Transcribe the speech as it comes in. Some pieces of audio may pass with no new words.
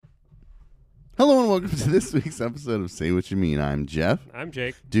Hello and welcome to this week's episode of Say What You Mean. I'm Jeff. I'm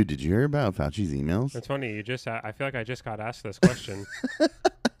Jake. Dude, did you hear about Fauci's emails? It's funny. I feel like I just got asked this question.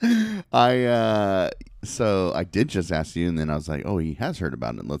 So I did just ask you, and then I was like, oh, he has heard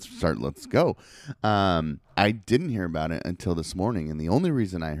about it. Let's go. I didn't hear about it until this morning, and the only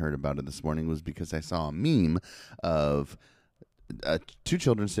reason I heard about it this morning was because I saw a meme of two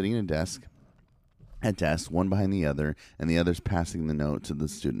children sitting at desks, one behind the other, and the other's passing the note to the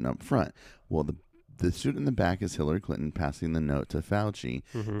student up front. Well, the student in the back is Hillary Clinton passing the note to Fauci,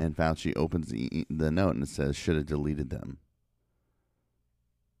 and Fauci opens the note and it says, should have deleted them.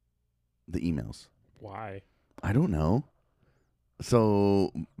 The emails. Why? I don't know.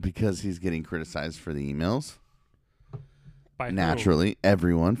 So, because he's getting criticized for the emails. By who? Naturally,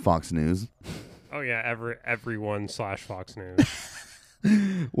 everyone, Fox News. Oh yeah, everyone / Fox News.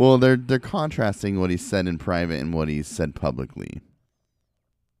 Well, they're contrasting what he said in private and what he said publicly.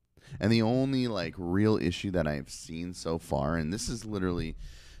 And the only real issue that I've seen so far, and this is literally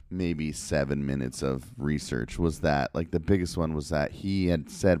maybe 7 minutes of research, was that the biggest one was that he had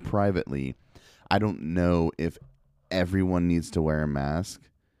said privately, I don't know if everyone needs to wear a mask,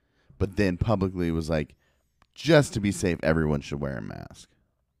 but then publicly was just to be safe, everyone should wear a mask,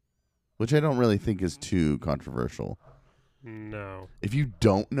 which I don't really think is too controversial. No. If you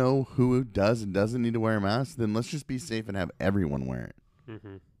don't know who does and doesn't need to wear a mask, then let's just be safe and have everyone wear it.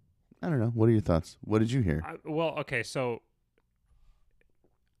 Mm-hmm. I don't know. What are your thoughts? What did you hear? Okay, so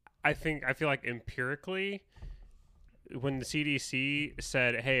I feel like empirically, when the CDC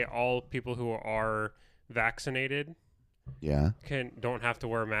said, "Hey, all people who are vaccinated, don't have to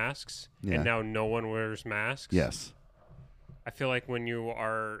wear masks," and now no one wears masks. Yes. I feel like when you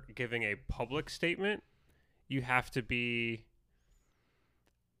are giving a public statement, you have to be.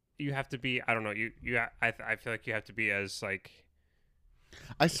 I don't know. I feel like you have to be as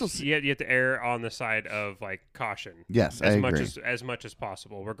I still see. You have to err on the side of caution. Yes, as I much agree. as much as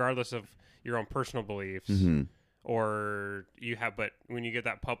possible, regardless of your own personal beliefs. Mm-hmm. Or you have, but when you get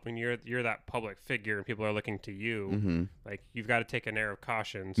that when you're that public figure and people are looking to you, you've got to take an air of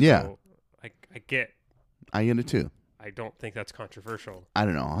caution. So, Yeah, I get it too. I don't think that's controversial. I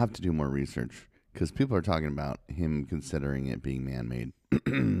don't know. I'll have to do more research because people are talking about him considering it being man-made.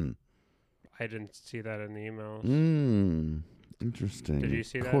 I didn't see that in the emails. Interesting. Did you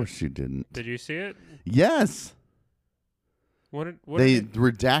see that? Of course you didn't. Did you see it? Yes. They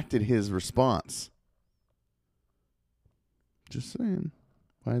redacted his response. Just saying.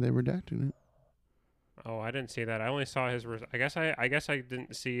 Why are they redacting it? Oh, I didn't see that. I only saw his. I guess I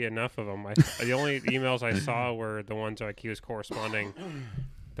didn't see enough of them. The only emails I saw were the ones he was corresponding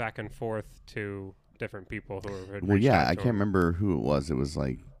back and forth to different people who had. Well, yeah, I I can't remember who it was. It was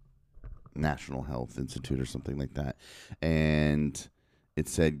National Health Institute or something like that, and it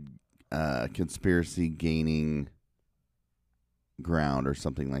said conspiracy gaining ground or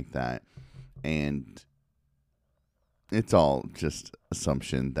something like that, and it's all just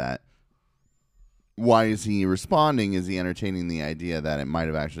assumption that why is he responding? Is he entertaining the idea that it might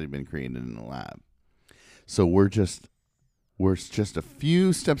have actually been created in a lab? So we're just a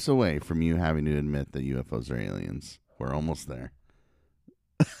few steps away from you having to admit that UFOs are aliens. We're almost there.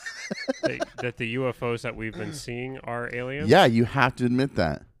 that the UFOs that we've been seeing are aliens. Yeah, you have to admit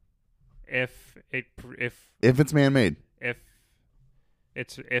that. If it's man-made. If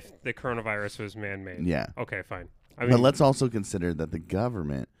the coronavirus was man-made. Yeah. Okay, fine. But let's also consider that the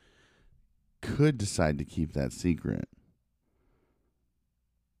government could decide to keep that secret.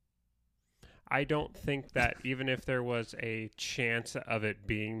 I don't think that even if there was a chance of it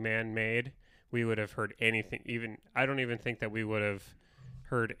being man-made, we would have heard anything. I don't even think that we would have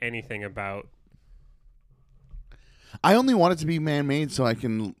heard anything about. I only want it to be man-made so I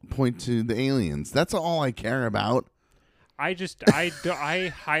can point to the aliens. That's all I care about. I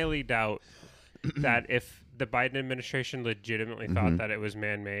highly doubt that if the Biden administration legitimately thought that it was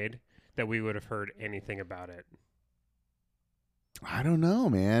man-made, that we would have heard anything about it. I don't know,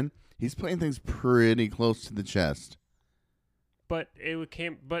 man. He's playing things pretty close to the chest. But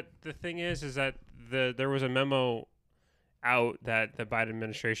But the thing is that there was a memo out that the Biden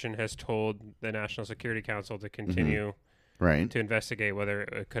administration has told the National Security Council to continue to investigate whether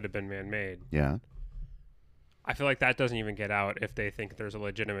it could have been man-made. Yeah. I feel like that doesn't even get out if they think there's a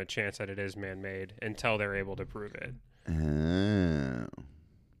legitimate chance that it is man-made until they're able to prove it. Oh.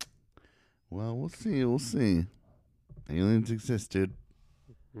 Well, we'll see. We'll see. Aliens exist, dude.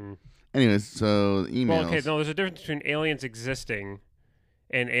 Anyways, so emails. Well, okay, no, there's a difference between aliens existing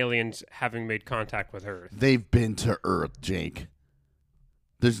and aliens having made contact with Earth. They've been to Earth, Jake.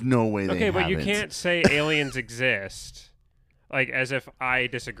 There's no way they haven't. Okay, but you can't say aliens exist, as if I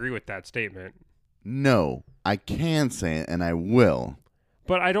disagree with that statement. No, I can say it, and I will.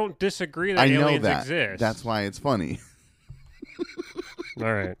 But I don't disagree that aliens that. exist. That's why it's funny.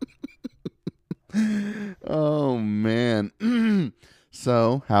 All right. Oh, man.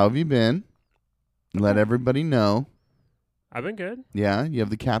 So, how have you been? Let everybody know. I've been good. Yeah? You have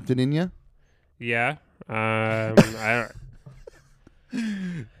the captain in you? Yeah.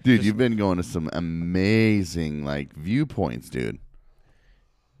 Dude, you've been going to some amazing, viewpoints, dude.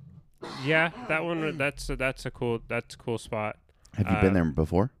 Yeah, that one. That's a cool spot. Have you been there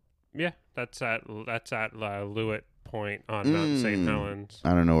before? Yeah, that's at Lewitt Point on Mount St. Helens.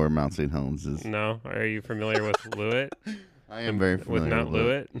 I don't know where Mount St. Helens is. No, are you familiar with Lewitt? I am very familiar with Mount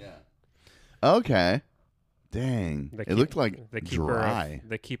Lewitt. Yeah. Okay. Dang, it looked like the dry.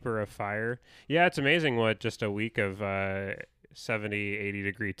 The keeper of fire. Yeah, it's amazing what just a week of 70, 80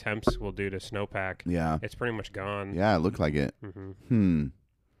 degree temps will do to snowpack. Yeah, it's pretty much gone. Yeah, it looked like it. Mm-hmm.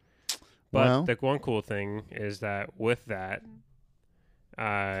 But the one cool thing is that with that,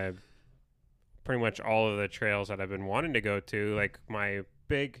 pretty much all of the trails that I've been wanting to go to, like my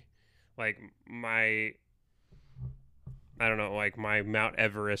Mount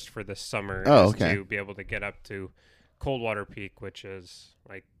Everest for the summer is to be able to get up to Coldwater Peak, which is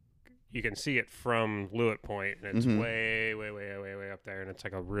like you can see it from Lewitt Point, and it's way, way, way, way, way up there, and it's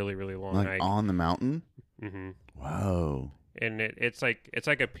like a really, really long hike on the mountain. Mm-hmm. Whoa! And it's like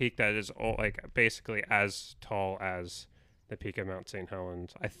a peak that is basically as tall as the peak of Mount St.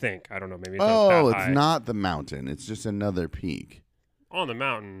 Helens. I think. I don't know. Maybe it's not that high. It's not the mountain. It's just another peak on the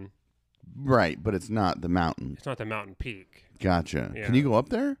mountain. Right, but it's not the mountain. It's not the mountain peak. Gotcha. Yeah. Can you go up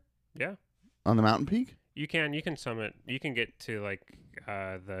there? Yeah. On the mountain peak? You can summit. You can get to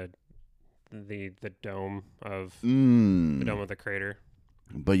the dome of the dome of the crater.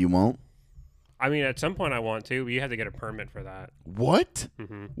 But you won't? I mean, at some point I want to, but you have to get a permit for that. What?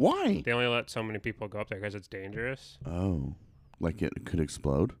 Mm-hmm. Why? They only let so many people go up there because it's dangerous. Oh. Like it could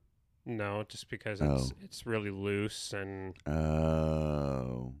explode? No, just because it's really loose and...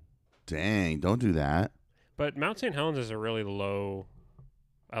 Oh. Dang, don't do that. But Mount St. Helens is a really low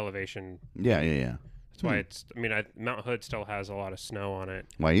elevation. Yeah. That's why it's... I mean, Mount Hood still has a lot of snow on it.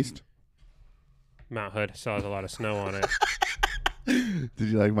 Waste? Mount Hood still has a lot of snow on it. Did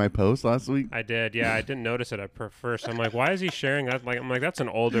you like my post last week? I did. Yeah, I didn't notice it at first. I'm like, why is he sharing that? I'm like, that's an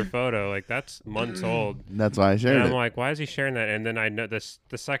older photo. Like, that's months old. That's why I shared it. I'm like, why is he sharing that? And then I know the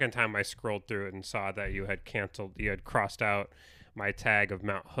second time I scrolled through it and saw that you had crossed out my tag of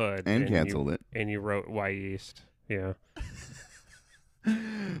Mount Hood and canceled it, and you wrote Y East. Yeah.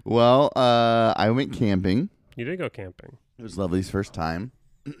 Well, I went camping. You did go camping. It was Lovely's first time.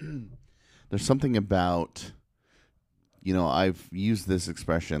 There's something about, I've used this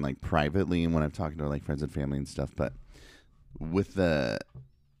expression privately and when I'm talking to friends and family and stuff, but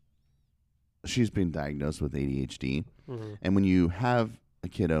she's been diagnosed with ADHD. Mm-hmm. And when you have a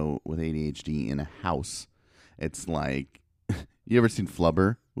kiddo with ADHD in a house, it's like, you ever seen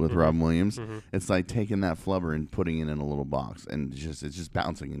Flubber with Robin Williams? Mm-hmm. It's like taking that flubber and putting it in a little box, and it's just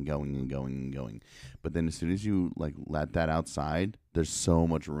bouncing and going and going and going. But then as soon as you let that outside, there's so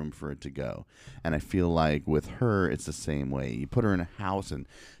much room for it to go. And I feel like with her, it's the same way. You put her in a house, and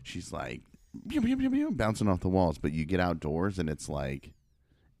she's like bouncing off the walls. But you get outdoors, and it's like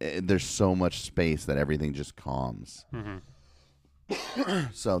there's so much space that everything just calms. Mm-hmm.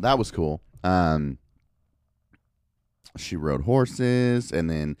 So that was cool. She rode horses, and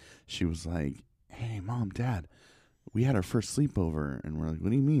then she was like, hey, Mom, Dad, we had our first sleepover. And we're like, what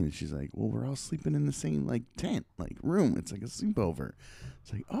do you mean? And she's like, well, we're all sleeping in the same, tent, room. It's like a sleepover.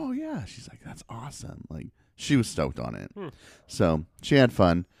 It's like, oh, yeah. She's like, that's awesome. She was stoked on it. So she had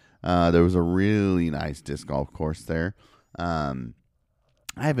fun. There was a really nice disc golf course there. I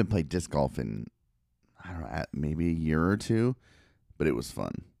haven't played disc golf in, I don't know, maybe a year or two, but it was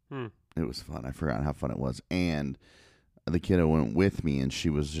fun. It was fun. I forgot how fun it was. And the kiddo went with me, and she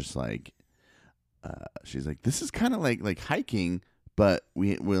was just like, she's like, this is kind of like hiking, but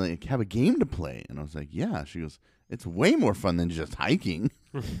we have a game to play. And I was like, yeah. She goes, it's way more fun than just hiking.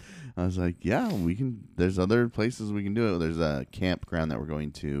 I was like, yeah, we can. There's other places we can do it. There's a campground that we're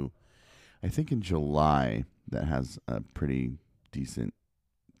going to, I think in July, that has a pretty decent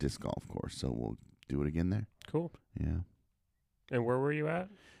disc golf course. So we'll do it again there. Cool. Yeah. And where were you at?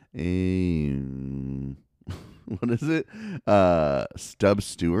 What is it? Stubb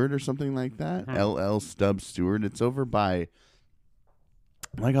Stewart or something like that. LL Stubb Stewart. It's over by,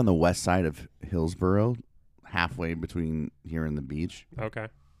 on the west side of Hillsboro, halfway between here and the beach. Okay.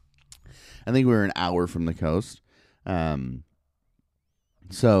 I think we were an hour from the coast. But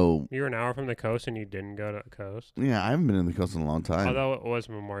So you were an hour from the coast and you didn't go to the coast. Yeah, I haven't been in the coast in a long time. Although it was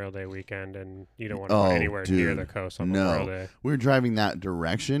Memorial Day weekend, and you don't want to go anywhere near the coast on Memorial Day. We were driving that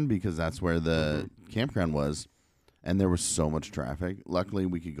direction because that's where the campground was, and there was so much traffic. Luckily,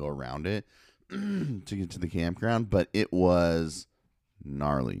 we could go around it to get to the campground, but it was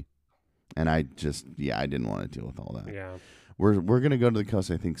gnarly, and I didn't want to deal with all that. Yeah. We're gonna go to the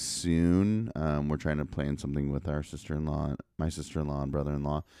coast, I think, soon. We're trying to plan something with our sister-in-law, my sister-in-law and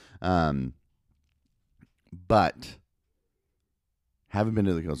brother-in-law. But haven't been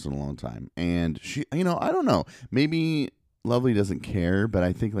to the coast in a long time. And she, I don't know. Maybe Lovely doesn't care, but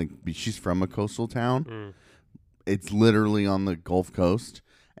I think she's from a coastal town. Mm. It's literally on the Gulf Coast,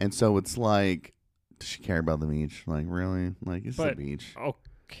 and so it's like, does she care about the beach? Like, really? Like, it's the beach.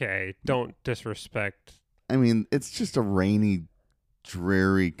 Okay, don't disrespect. I mean, it's just a rainy,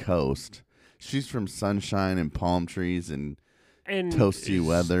 dreary coast. She's from sunshine and palm trees and toasty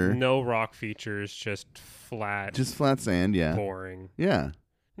weather. No rock features, just flat. Just flat sand, yeah. Boring. Yeah.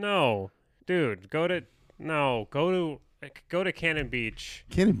 No. Dude, go to Cannon Beach.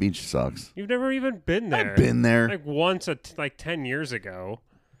 Cannon Beach sucks. You've never even been there. I've been there. Like once, 10 years ago.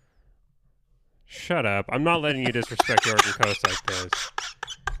 Shut up. I'm not letting you disrespect the Oregon coast like this.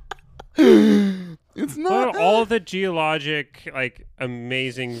 It's not all the geologic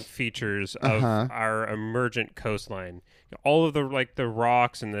amazing features of our emergent coastline. All of the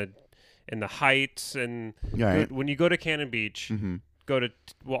rocks and the heights and when you go to Cannon Beach,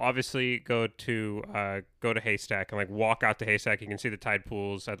 obviously go to Haystack and walk out to Haystack. You can see the tide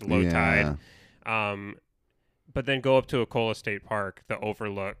pools at the low tide. But then go up to Ecola State Park, the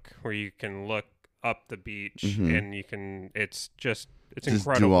overlook where you can look up the beach and you can. It's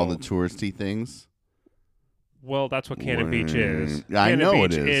incredible. Do all the touristy things. Well, that's what Cannon Beach is. I know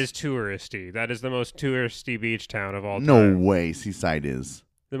Beach it is touristy. That is the most touristy beach town of all time. No way, Seaside is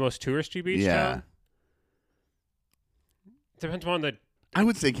the most touristy beach town. Depends on the. I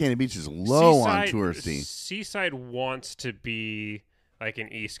would say Cannon Beach is low on touristy. Seaside wants to be like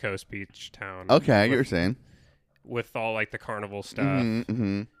an East Coast beach town. Okay, I get what you're saying. With all the carnival stuff.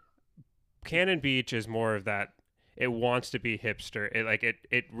 Cannon Beach is more of that. It wants to be hipster.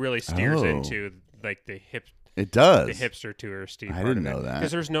 It really steers into the hip. It does. The hipster touristy. I didn't know that.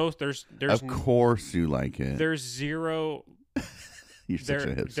 Because there's of course you like it. There's zero. You're such a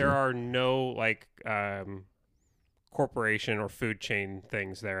hipster. There are no corporation or food chain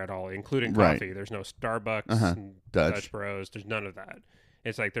things there at all, including coffee. Right. There's no Starbucks, and Dutch Bros. There's none of that.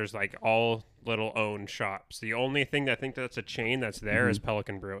 It's there's all little own shops. The only thing that I think that's a chain that's there is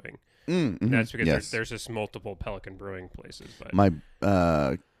Pelican Brewing. That's because there's just multiple Pelican Brewing places. But my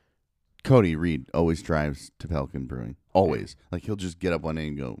Cody Reed always drives to Pelican Brewing. Always. He'll just get up one day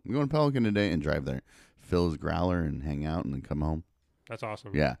and go, "We're going to Pelican today," and drive there, fill his growler, and hang out, and then come home. That's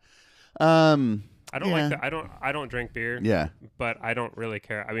awesome. Yeah. I don't like that. I don't drink beer. Yeah. But I don't really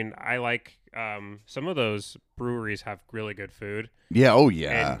care. I mean, I like some of those breweries have really good food. Yeah. Oh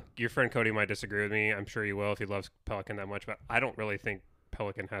yeah. And your friend Cody might disagree with me. I'm sure he will if he loves Pelican that much. But I don't really think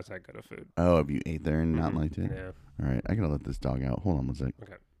Pelican has that good of food. Oh, have you ate there and not liked it? Yeah. All right, I gotta let this dog out. Hold on one sec.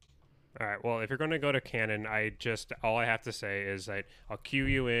 Okay. All right. Well, if you're going to go to Cannon, all I have to say is that I'll cue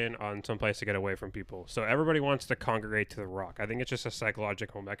you in on some place to get away from people. So everybody wants to congregate to the rock. I think it's just a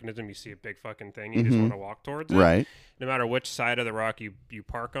psychological mechanism. You see a big fucking thing, you just want to walk towards it. Right. No matter which side of the rock you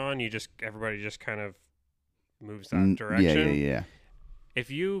park on, everybody just kind of moves that direction. Yeah.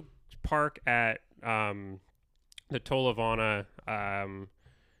 If you park at the Tolovana,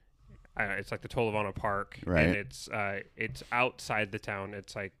 it's like the Tolovana Park, right? And it's outside the town.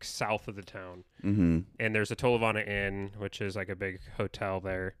 It's south of the town, and there's a Tolovana Inn, which is a big hotel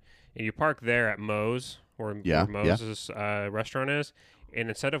there. And you park there at Moe's, where Moe's restaurant is. And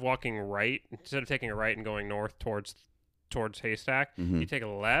instead of taking a right and going north towards Haystack, you take a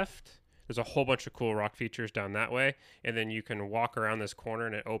left. There's a whole bunch of cool rock features down that way, and then you can walk around this corner,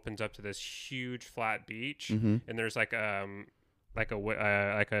 and it opens up to this huge flat beach. And there's a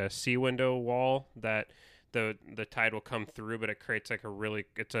sea window wall that the tide will come through, but it creates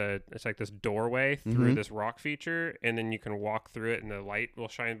it's like this doorway through this rock feature, and then you can walk through it, and the light will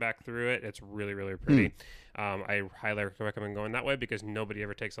shine back through it. It's really, really pretty. I highly recommend going that way because nobody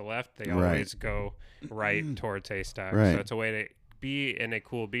ever takes a left. They always go right towards Haystack. Right. So it's a way to be in a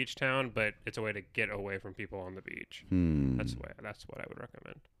cool beach town, but it's a way to get away from people on the beach. That's what I would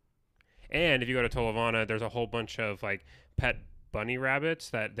recommend. And if you go to Tolovana, there's a whole bunch of pet bunny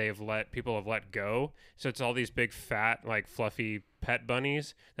rabbits that people have let go. So it's all these big fat fluffy pet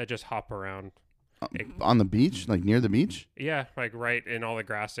bunnies that just hop around. On the beach, like near the beach? Yeah, like right in all the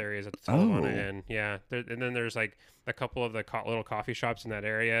grass areas at the Talawanda Inn. Yeah, and then there's like a couple of the little coffee shops in that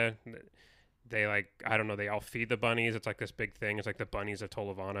area. They I don't know, they all feed the bunnies. It's like this big thing. It's like the bunnies of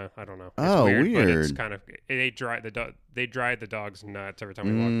Tolovana. I don't know. It's weird. But it's kind of they dried the dogs nuts every time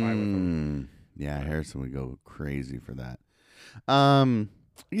we walk by with them. Yeah, Harrison would go crazy for that.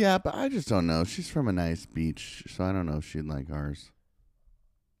 Yeah, but I just don't know. She's from a nice beach, so I don't know if she'd like ours.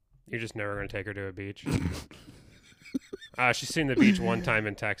 You're just never going to take her to a beach. She's seen the beach one time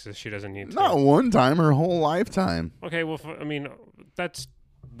in Texas. She doesn't need to. Not one time, her whole lifetime. Okay, well, I mean, that's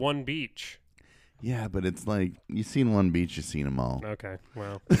one beach. Yeah, but it's like, you've seen one beach, you've seen them all. Okay,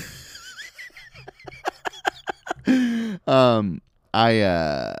 well.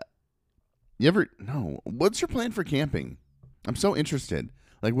 What's your plan for camping? I'm so interested.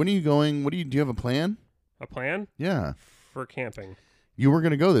 Like, when are you going? Do you have a plan? A plan? Yeah. For camping. You were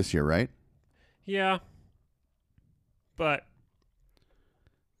going to go this year, right? Yeah. But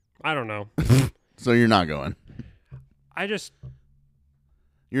I don't know. So you're not going?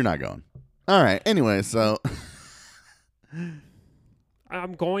 You're not going. All right. Anyway, so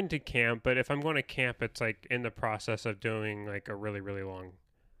I'm going to camp, but if I'm going to camp, it's like in the process of doing like a really, really long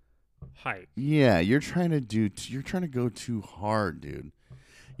hike. Yeah, you're trying to go too hard, dude.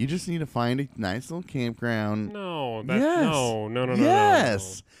 You just need to find a nice little campground. No.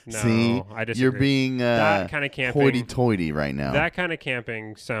 Yes. No. See, I disagree. You're being that kind of camping, hoity-toity right now. That kind of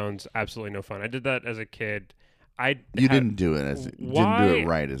camping sounds absolutely no fun. I did that as a kid. You didn't do it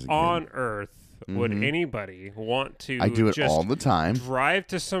right as a kid. On earth would anybody want to? I do it all the time. Drive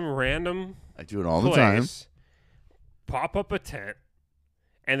to some random. I do it all the time. Pop up a tent,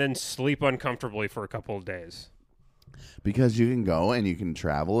 and then sleep uncomfortably for a couple of days. Because you can go and you can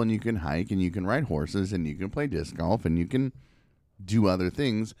travel and you can hike and you can ride horses and you can play disc golf and you can do other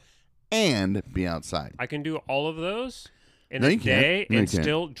things and be outside. I can do all of those in a day and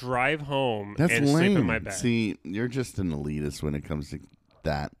still drive home and sleep in my bed. See, you're just an elitist when it comes to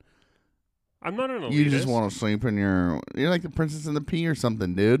that. I'm not an elitist. You just want to sleep in you're like the Princess and the Pea or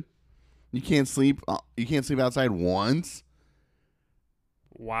something, dude. You can't sleep outside once.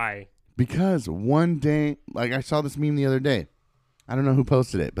 Why? Because one day, like I saw this meme the other day. I don't know who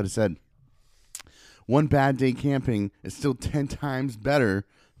posted it, but it said, one bad day camping is still 10 times better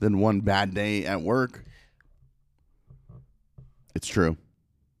than one bad day at work. It's true.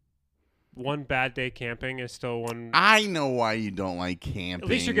 One bad day camping is still one. I know why you don't like camping. At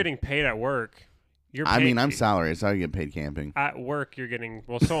least you're getting paid at work. I'm salary, so I get paid camping. At work, you're getting,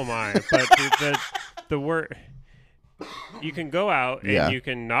 well, so am I. But the work, you can go out and you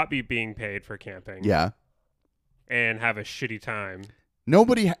can not be being paid for camping. Yeah. And have a shitty time.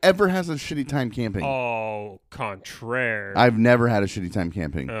 Nobody ever has a shitty time camping. Oh, contraire. I've never had a shitty time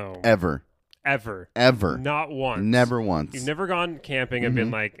camping. Oh. Ever. Not once. Never once. You've never gone camping and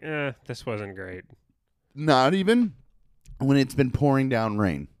been like, this wasn't great. Not even when it's been pouring down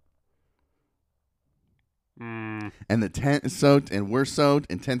rain. And the tent is soaked and we're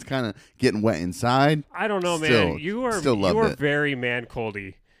soaked and tent's kind of getting wet inside. I don't know, man. You are very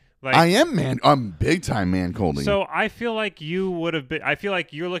man-coldy. Like, I am man. I'm big time man colding. So I feel like you would have been. I feel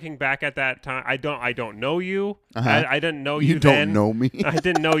like you're looking back at that time. I don't know you. I didn't know you. You then. don't know me. I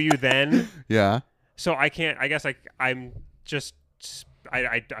didn't know you then. Yeah. So I can't. I guess I'm just.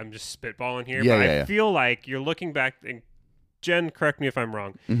 I'm just spitballing here. Yeah, but I feel like you're looking back. And Jen, correct me if I'm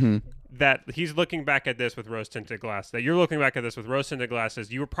wrong. Mm-hmm. That he's looking back at this with rose-tinted glass. That you're looking back at this with rose-tinted glasses.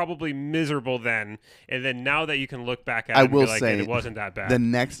 You were probably miserable then, and then now that you can look back at it and be like, it wasn't that bad. The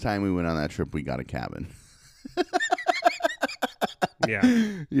next time we went on that trip, we got a cabin.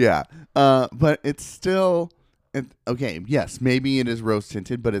 Yeah. Yeah. But it's still okay. Yes, maybe it is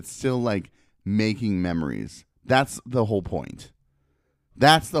rose-tinted, but it's still like making memories. That's the whole point.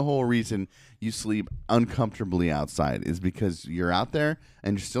 That's the whole reason you sleep uncomfortably outside is because you're out there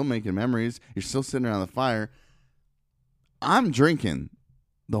and you're still making memories. You're still sitting around the fire. I'm drinking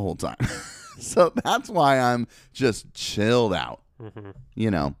the whole time. So that's why I'm just chilled out.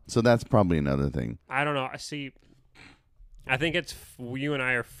 Mm-hmm. So that's probably another thing. I don't know. See, I think it's you and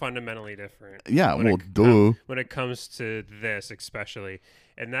I are fundamentally different. Yeah, when it comes to this especially.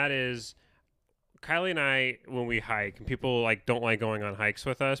 And that is Kylie and I, when we hike, and people don't like going on hikes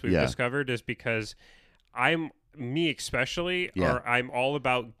with us, we've discovered is because I'm all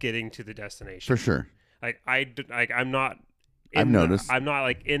about getting to the destination. For sure. I'm not. I've noticed. I'm not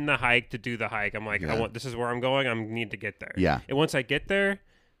in the hike to do the hike. I'm like, this is where I'm going. I need to get there. Yeah. And once I get there,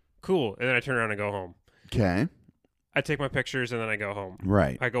 cool. And then I turn around and go home. Okay. I take my pictures and then I go home.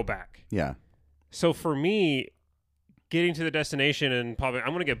 Right. I go back. Yeah. So for me, getting to the destination and probably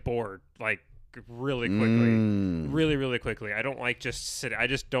I'm gonna get bored really quickly. Really, really quickly. I don't like just sitting. I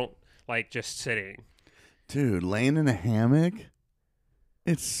just don't like just sitting. Dude, laying in a hammock,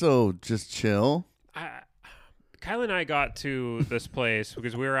 it's so just chill. Kyle and I got to this place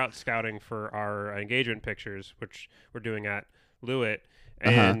because we were out scouting for our engagement pictures, which we're doing at Lewitt,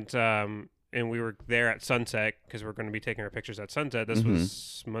 and we were there at sunset because we're going to be taking our pictures at sunset. This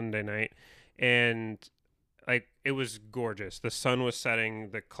was Monday night, and like it was gorgeous. The sun was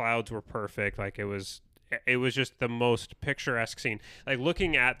setting, the clouds were perfect. Like it was just the most picturesque scene. Like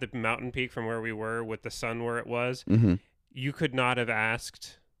looking at the mountain peak from where we were with the sun where it was, you could not have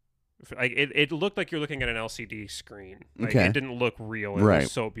asked. Like it looked like you're looking at an LCD screen. Like it didn't look real. It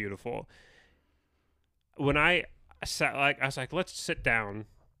was so beautiful. When I sat, I was like, let's sit down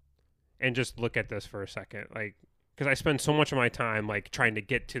and just look at this for a second. Like, because I spend so much of my time like trying to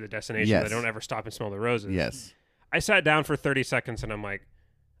get to the destination that I don't ever stop and smell the roses. Yes. I sat down for 30 seconds and I'm like,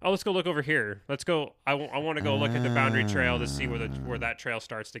 oh, let's go look over here. Let's go. I want to go look at the boundary trail to see where that trail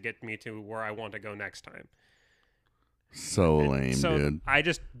starts to get me to where I want to go next time. So lame, dude. I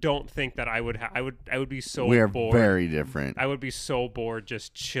just don't think that I would. I would be so. We are bored. very different. I would be so bored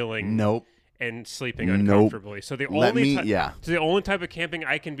just chilling. Nope. And sleeping uncomfortably. So the the only type of camping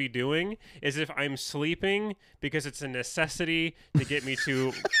I can be doing is if I'm sleeping because it's a necessity to get me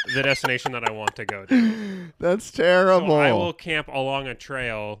to the destination that I want to go to. That's terrible. So I will camp along a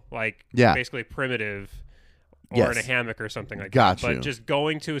trail, like basically primitive. Or in a hammock or something like that. But just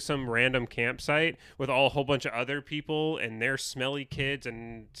going to some random campsite with a whole bunch of other people and their smelly kids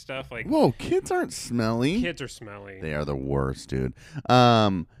and stuff like. Whoa, kids aren't smelly. Kids are smelly. They are the worst, dude.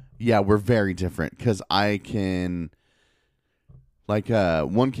 Yeah, we're very different because I can. Like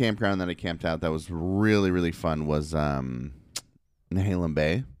one campground that I camped out that was really, really fun was Nehalem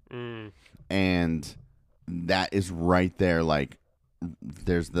Bay, and that is right there. Like,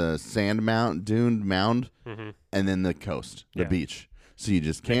 there's the sand dune mound, and then the coast, the beach. So you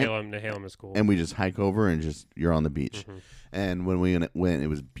just camp. Nehalem is cool. And we just hike over and you're on the beach. And when we went, it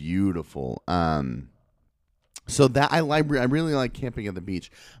was beautiful. So that I really like camping at the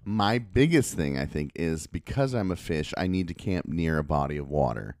beach. My biggest thing, I think, is because I'm a fish, I need to camp near a body of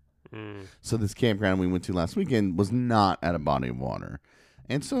water. So this campground we went to last weekend was not at a body of water.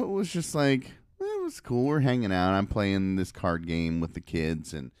 And so it was just like, it was cool. We're hanging out. I'm playing this card game with the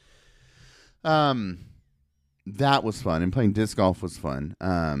kids, and that was fun. And playing disc golf was fun.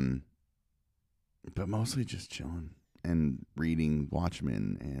 But mostly just chilling and reading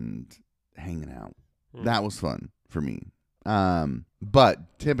Watchmen and hanging out. That was fun for me.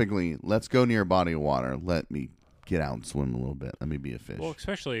 But typically, let's go near a body of water. Let me get out and swim a little bit. Let me be a fish. Well,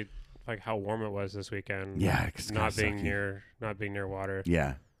 especially like how warm it was this weekend. Yeah, not being near water.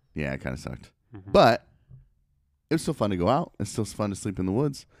 Yeah, it kind of sucked. But it was still fun to go out. It's still fun to sleep in the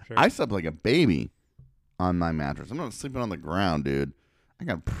woods. Sure. I slept like a baby on my mattress. I'm not sleeping on the ground, dude. I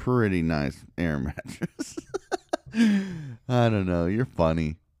got a pretty nice air mattress. I don't know. You're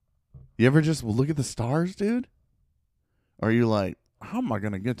funny. You ever just look at the stars, dude? Or are you like, how am I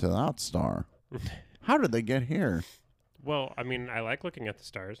going to get to that star? How did they get here? Well, I mean, I like looking at the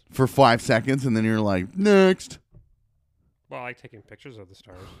stars. For 5 seconds, and then you're like, next. Well, I like taking pictures of the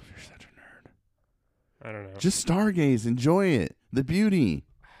stars. You're such a nerd. I don't know. Just stargaze. Enjoy it. The beauty.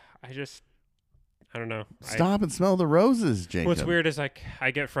 I don't know. Stop and smell the roses, Jacob. What's weird is like I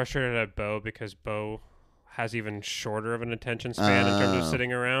get frustrated at Bo because Bo has even shorter of an attention span in terms of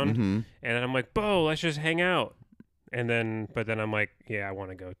sitting around. And then I'm like, Bo, let's just hang out. But then I'm like, yeah, I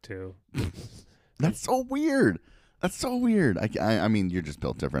want to go too. That's so weird. I mean, you're just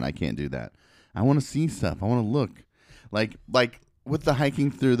built different. I can't do that. I want to see stuff. I want to look. Like with the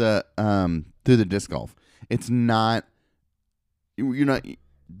hiking through the disc golf. It's not. You're not.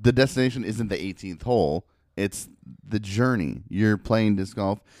 The destination isn't the 18th hole. It's the journey. You're playing disc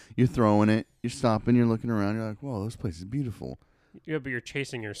golf. You're throwing it. You're stopping. You're looking around. You're like, whoa, this place is beautiful. Yeah, but you're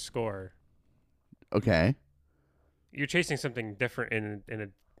chasing your score. Okay. You're chasing something different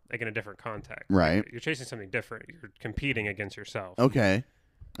in a different context. Right. You're chasing something different. You're competing against yourself. Okay.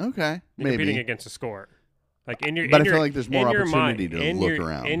 You're maybe competing against a score. Like I feel like there's more opportunity to look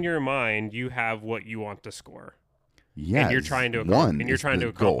around. In your mind, you have what you want to score. Yeah. And you're trying to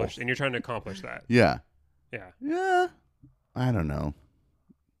accomplish that. Yeah. Yeah. Yeah. I don't know.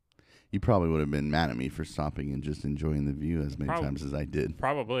 You probably would have been mad at me for stopping and just enjoying the view as many times as I did.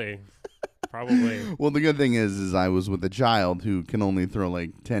 Probably. Well, the good thing is I was with a child who can only throw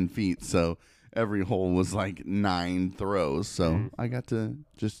like 10 feet, so every hole was like 9 throws. So I got to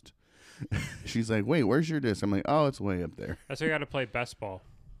just. She's like, "Wait, where's your disc?" I'm like, "Oh, it's way up there." That's why you got to play best ball.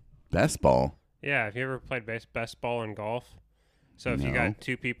 Best ball. Yeah, have you ever played best ball in golf? So if you got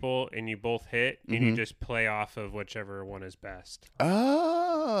two people and you both hit, and you just play off of whichever one is best.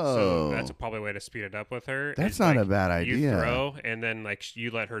 Oh. So that's probably a way to speed it up with her. That's not a bad idea. You throw, and then like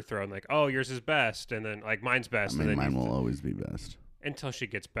you let her throw, and like, oh, yours is best, and then like mine's best. I mean, and then mine will always be best. Until she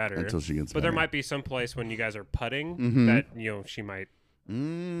gets better. But there might be some place when you guys are putting that, she might.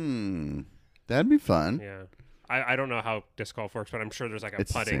 That'd be fun. Yeah. I don't know how disc golf works, but I'm sure there's like a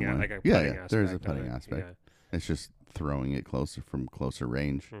putting aspect. There's a putting aspect. Yeah. It's just throwing it from closer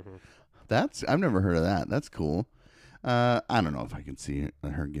range. I've never heard of that. That's cool. I don't know if I can see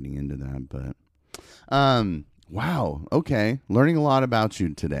her getting into that, but wow. Okay. Learning a lot about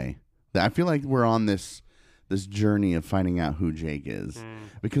you today. I feel like we're on this journey of finding out who Jake is.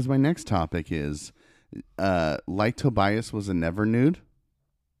 Because my next topic is like Tobias was a never nude.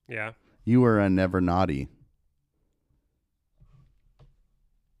 Yeah. You were a never naughty.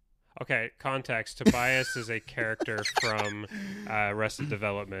 Okay, context. Tobias is a character from Arrested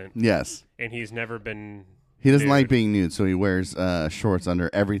Development. Yes. And he's never been He doesn't like being nude, so he wears shorts under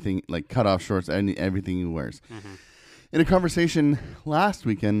everything, like cutoff shorts, and everything he wears. In a conversation last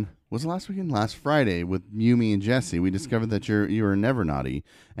Friday with Yumi and Jesse, we discovered that you were never naughty,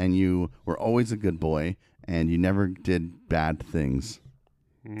 and you were always a good boy, and you never did bad things.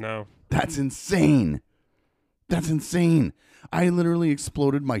 No. That's insane. I literally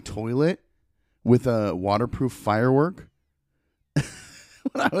exploded my toilet with a waterproof firework when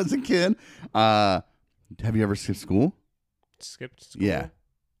I was a kid. Have you ever skipped school? Skipped school? Yeah.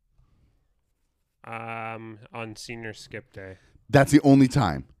 On senior skip day. That's the only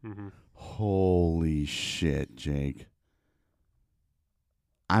time. Holy shit, Jake.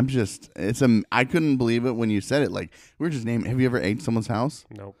 I couldn't believe it when you said it. Like, we're just naming. Have you ever egged someone's house?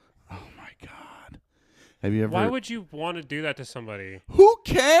 Nope. Oh my God. Have you ever? Why would you want to do that to somebody? Who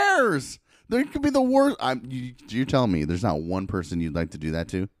cares? There could be the worst. You're telling me there's not one person you'd like to do that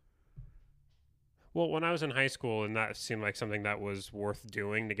to? Well, when I was in high school and that seemed like something that was worth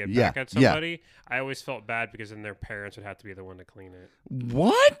doing to get back at somebody, I always felt bad because then their parents would have to be the one to clean it.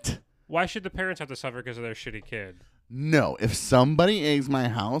 What? Why should the parents have to suffer because of their shitty kid? No. If somebody eggs my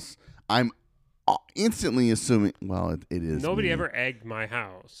house, I'm instantly assuming, well, it is Nobody me. ever egged my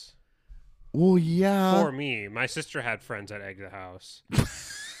house. Well, yeah. For me. My sister had friends that egged the house.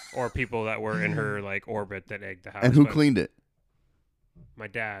 Or people that were in her like orbit that egged the house. And who cleaned it? My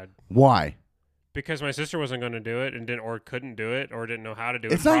dad. Why? Because my sister wasn't going to do it and couldn't do it or didn't know how to do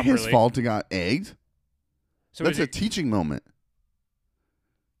it It's properly. not his fault it got egged. So that's a teaching moment.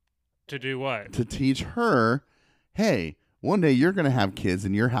 To do what? To teach her, hey, one day you're going to have kids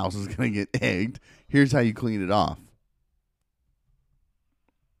and your house is going to get egged. Here's how you clean it off.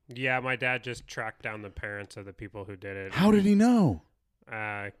 Yeah, my dad just tracked down the parents of the people who did it. How did he know?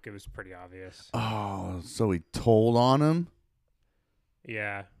 It was pretty obvious. Oh, so he told on him?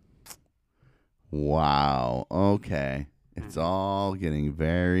 Yeah. Wow. Okay. It's all getting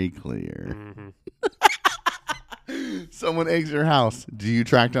very clear. Someone eggs your house. Do you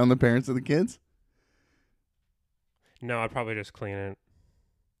track down the parents of the kids? No, I'd probably just clean it.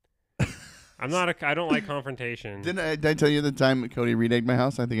 I don't like confrontation. Did I tell you the time Cody re-egged my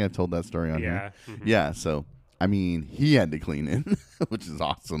house? I think I've told that story on here. Yeah, so, I mean, he had to clean it, which is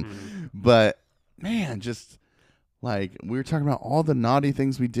awesome. But, man, just, like, we were talking about all the naughty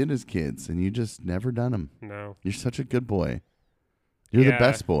things we did as kids, and you just never done them. No. You're such a good boy. You're the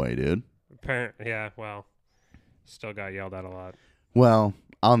best boy, dude. Well, still got yelled at a lot. Well,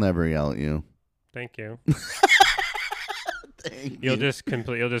 I'll never yell at you. Thank you. You'll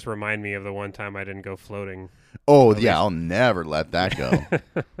just remind me of the one time I didn't go floating. Oh, yeah, I'll never let that go.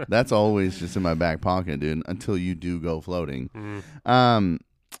 That's always just in my back pocket, dude, until you do go floating.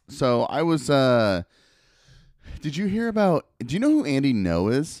 So I was did you hear about, do you know who Andy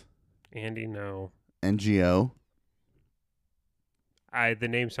Ngo is? Andy Ngo. NGO? The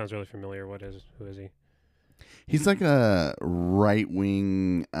name sounds really familiar. Who is he? He's like a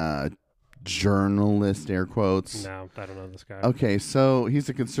right-wing journalist, air quotes. No, I don't know this guy. Okay, so he's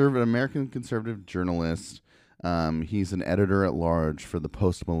American conservative journalist. He's an editor-at-large for the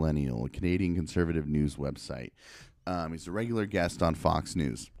Post-Millennial, a Canadian conservative news website. He's a regular guest on Fox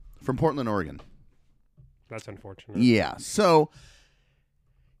News from Portland, Oregon. That's unfortunate. Yeah, so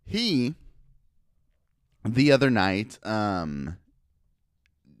he, the other night,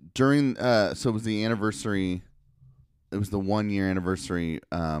 during, so it was the anniversary, it was the 1-year anniversary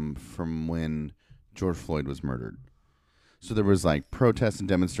from when George Floyd was murdered. So there was like protests and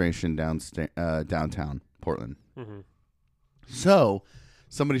demonstration downtown Portland. So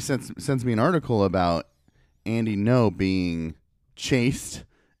somebody sends me an article about Andy Ngo being chased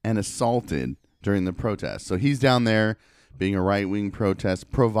and assaulted during the protest. So he's down there being a right-wing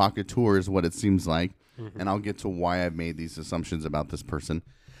protest provocateur is what it seems like. And I'll get to why I've made these assumptions about this person.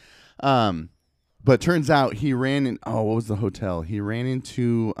 But turns out he ran in, what was the hotel? He ran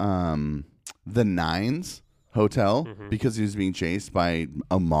into the Nines Hotel because he was being chased by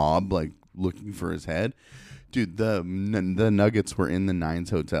a mob, like looking for his head. Dude, the Nuggets were in the Nines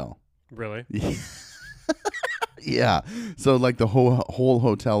Hotel. Really? Yeah. So like the whole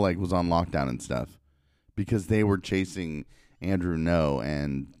hotel like was on lockdown and stuff because they were chasing Andrew No,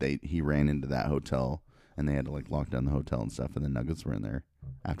 and he ran into that hotel and they had to like lock down the hotel and stuff, and the Nuggets were in there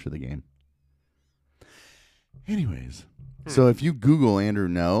after the game. Anyways, so if you Google Andrew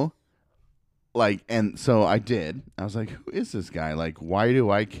No, like, and so I did. I was like, who is this guy? Like, why do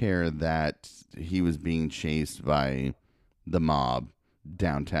I care that he was being chased by the mob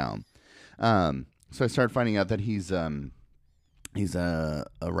downtown? So I started finding out that he's a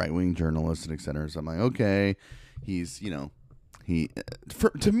right-wing journalist and et cetera. So I'm like, okay, he's, to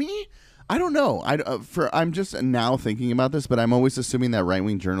me, I don't know. I'm just now thinking about this, but I'm always assuming that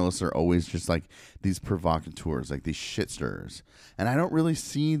right-wing journalists are always just like these provocateurs, like these shit stirrers. And I don't really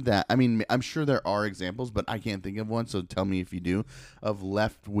see that. I mean, I'm sure there are examples, but I can't think of one. So tell me if you do, of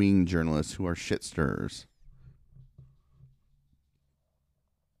left-wing journalists who are shit stirrers.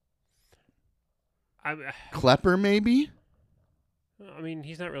 Klepper, maybe? I mean,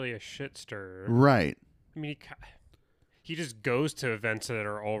 he's not really a shit stirrer. Right. I mean, he just goes to events that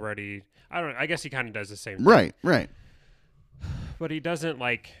are already... I guess he kind of does the same thing. Right. But he doesn't,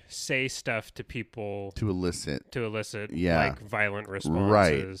 like, say stuff to people... To elicit, like, violent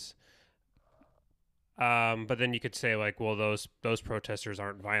responses. Right. But then you could say, like, well, those protesters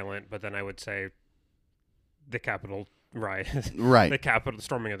aren't violent, but then I would say the Capitol riot. Right. The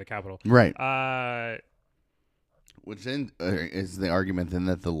storming of the Capitol. Right. Which then is the argument then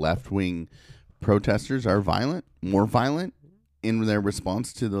that the left-wing protesters are more violent in their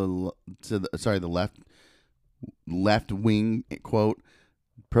response to the left-wing quote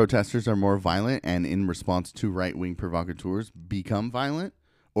protesters are more violent, and in response to right-wing provocateurs become violent,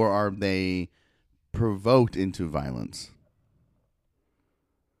 or are they provoked into violence?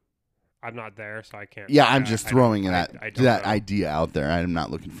 I'm not there, so I can't. Yeah, I'm just throwing that idea out there. I'm not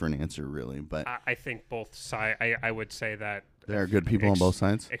looking for an answer, really. But I think both sides. I would say that there are good people on both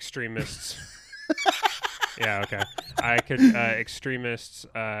sides. Extremists. Yeah, okay. Extremists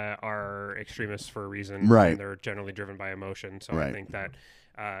are extremists for a reason, right? And they're generally driven by emotion. So I think that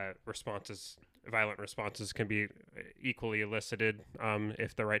violent responses, can be equally elicited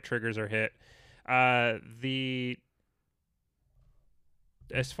if the right triggers are hit.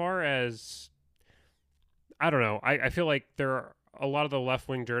 As far as, I don't know, I feel like there are a lot of the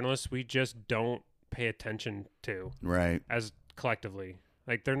left-wing journalists we just don't pay attention to. Right. As collectively.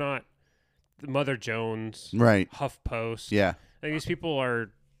 Like, they're not Mother Jones. Right. HuffPost. Yeah. Like, these people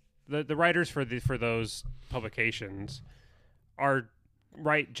are, the writers for those publications are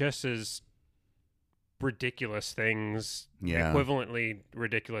write just as ridiculous things, equivalently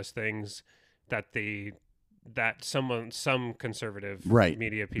ridiculous things that some conservative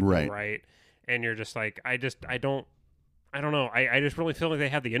media people write, and you're just like, I don't know. I just really feel like they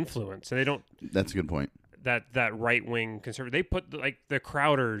have the influence, and they don't. That's a good point. That right wing conservative, they put like the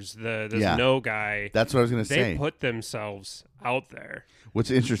Crowders, this No guy. That's what I was going to say. They put themselves out there.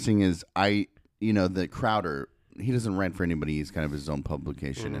 What's interesting is the Crowder, he doesn't write for anybody. He's kind of his own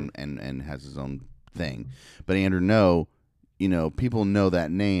publication and has his own thing. But Andrew No, people know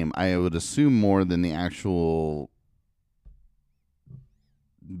that name, I would assume, more than the actual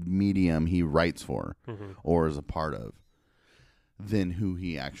medium he writes for or is a part of, than who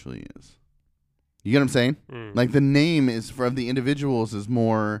he actually is. You get what I'm saying? Like, the name of the individuals is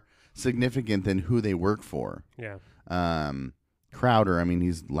more significant than who they work for. Yeah. Crowder, I mean,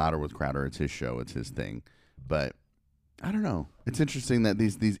 he's louder with Crowder. It's his show. It's his thing. But I don't know. It's interesting that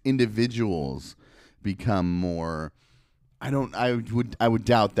these individuals become more... I would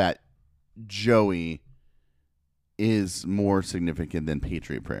doubt that Joey is more significant than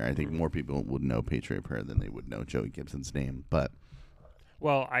Patriot Prayer. I think more people would know Patriot Prayer than they would know Joey Gibson's name. But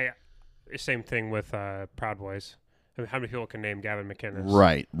same thing with Proud Boys. I mean, how many people can name Gavin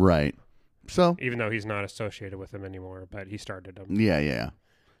McInnes? Right. So even though he's not associated with them anymore, but he started them. Yeah.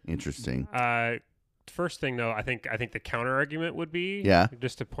 Interesting. First thing though, I think the counter argument would be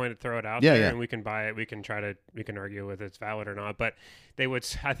just to throw it out there, and we can buy it. We can argue whether it's valid or not. But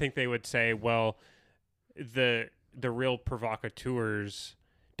I think they would say, well, the real provocateurs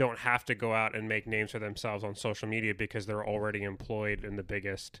don't have to go out and make names for themselves on social media because they're already employed in the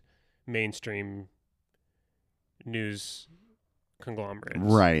biggest mainstream news conglomerates.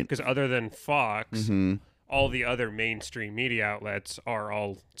 Right. Because other than Fox, all the other mainstream media outlets are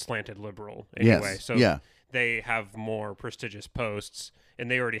all slanted liberal anyway. Yes. So yeah. they have more prestigious posts,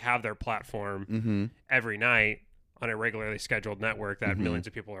 and they already have their platform Mm-hmm. every night on a regularly scheduled network that Mm-hmm. millions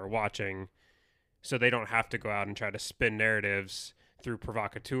of people are watching. So they don't have to go out and try to spin narratives through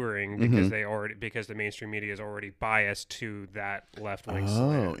provocateuring because the mainstream media is already biased to that left wing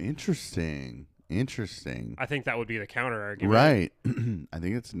slant. Interesting. I think that would be the counter argument. Right. I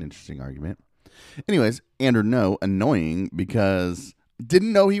think it's an interesting argument. Anyways, Andrew No, annoying because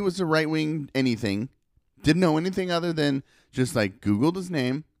didn't know he was a right wing anything. Didn't know anything other than just like Googled his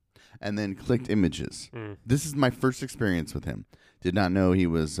name and then clicked images. This is my first experience with him. Did not know he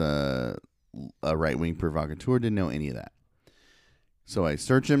was a right wing provocateur. Didn't know any of that. So I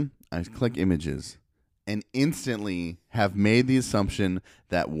search him, I click images, and instantly have made the assumption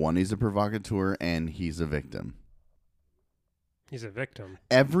that one, he's a provocateur and he's a victim. He's a victim.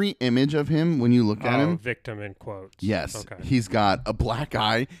 Every image of him, when you look at him, victim in quotes. yes, okay. He's got a black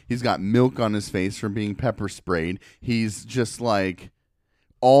eye. He's got milk on his face from being pepper sprayed. He's just like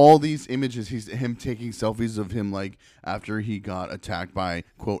all these images. He's him taking selfies of him like after he got attacked by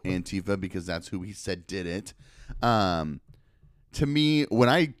quote Antifa because that's who he said did it. To me, when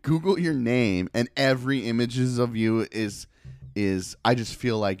I Google your name and every images of you is I just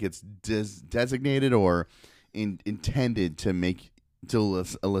feel like it's designated or intended to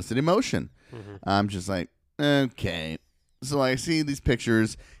elicit emotion. Mm-hmm. I'm just like, okay. So I see these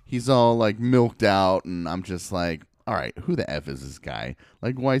pictures. He's all like milked out, and I'm just like, all right, who the F is this guy?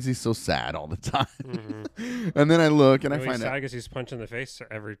 Like, why is he so sad all the time? Mm-hmm. And then I look and I find out. I guess he's punched in the face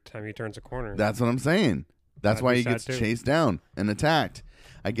every time he turns a corner. That's what I'm saying. That's why he gets chased down and attacked.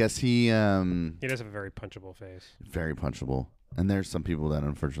 I guess he does have a very punchable face. Very punchable. And there's some people that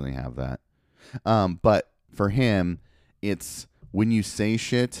unfortunately have that. But for him, it's when you say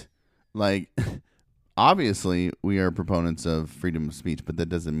shit, like, obviously we are proponents of freedom of speech, but that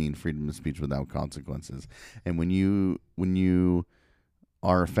doesn't mean freedom of speech without consequences. And when you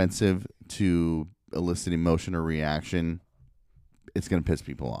are offensive to elicit emotion or reaction, it's going to piss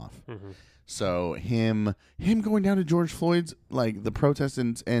people off. Mm-hmm. So him going down to George Floyd's, like the protests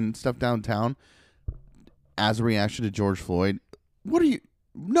and stuff downtown as a reaction to George Floyd.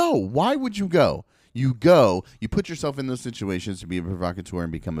 Why would you go? You put yourself in those situations to be a provocateur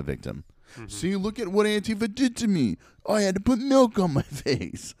and become a victim. Mm-hmm. So you look at what Antifa did to me. I had to put milk on my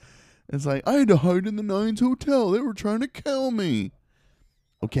face. It's like, I had to hide in the Nines Hotel. They were trying to kill me.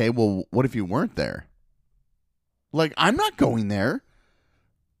 Okay, well, what if you weren't there? Like, I'm not going there.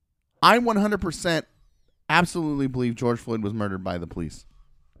 I 100% absolutely believe George Floyd was murdered by the police.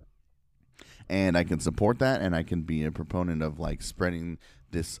 And I can support that, and I can be a proponent of, like, spreading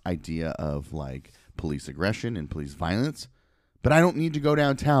this idea of, like, police aggression and police violence. But I don't need to go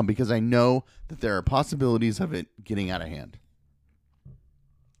downtown because I know that there are possibilities of it getting out of hand.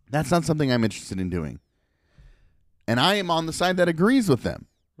 That's not something I'm interested in doing. And I am on the side that agrees with them.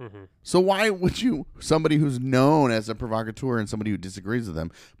 Mm-hmm. So why would you, somebody who's known as a provocateur and somebody who disagrees with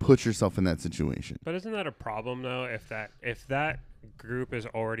them, put yourself in that situation? But isn't that a problem, though, if that group is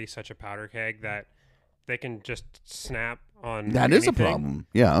already such a powder keg that they can just snap on That anything? Is a problem,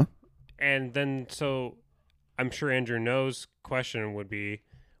 yeah. And then, so I'm sure Andrew No's question would be,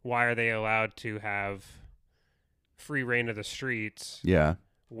 why are they allowed to have free reign of the streets? Yeah.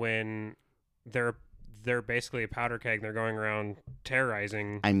 When they're basically a powder keg and they're going around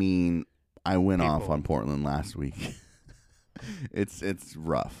terrorizing. I mean, I went people. off on Portland last week. It's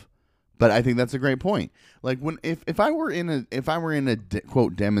rough. But I think that's a great point. Like if I were in a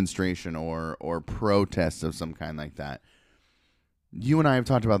quote demonstration or protest of some kind like that, you and I have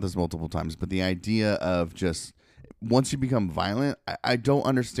talked about this multiple times, but the idea of just once you become violent, I don't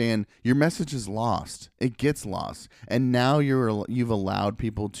understand. Your message is lost. It gets lost. And now you've allowed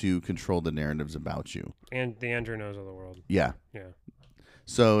people to control the narratives about you. And the Andrew No's of the world. Yeah. Yeah.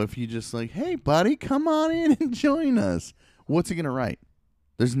 So if you just like, hey, buddy, come on in and join us. What's he going to write?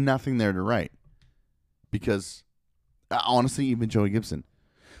 There's nothing there to write. Because honestly, even Joey Gibson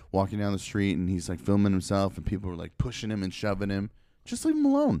walking down the street and he's like filming himself and people are like pushing him and shoving him. Just leave him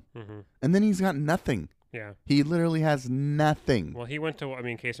alone. Mm-hmm. And then he's got nothing. Yeah. He literally has nothing. Well, he went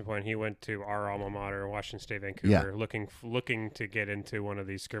to, case in point, he went to our alma mater, Washington State, Vancouver, looking to get into one of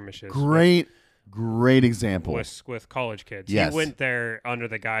these skirmishes. Great example. With college kids. Yes. He went there under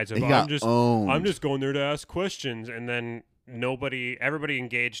the guise of, I'm just going there to ask questions. And then everybody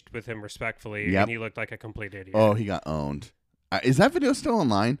engaged with him respectly, and he looked like a complete idiot. Oh, he got owned. Is that video still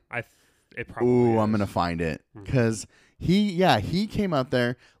online? It probably is. I'm going to find it. Because he came out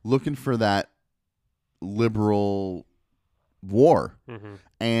there looking for that liberal war.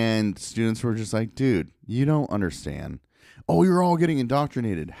 And students were just like, dude, you don't understand. Oh, you're all getting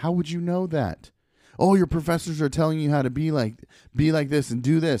indoctrinated. How would you know that? Oh, your professors are telling you how to be like this and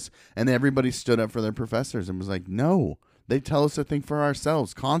do this. And everybody stood up for their professors and was like, no, they tell us to think for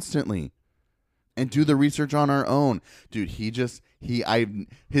ourselves constantly and do the research on our own. Dude,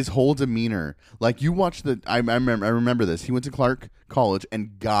 his whole demeanor, like you watch I remember this. He went to Clark College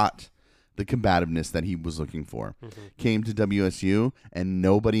and got the combativeness that he was looking for. Came to WSU and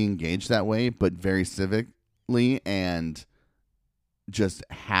nobody engaged that way, but very civically and just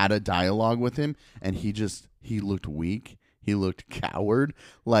had a dialogue with him, and he looked weak. He looked coward.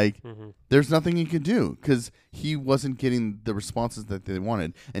 Like there's nothing he could do because he wasn't getting the responses that they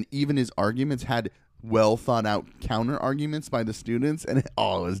wanted. And even his arguments had well thought out counter arguments by the students, and it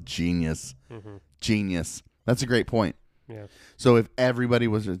was genius. Genius. That's a great point. Yeah. So if everybody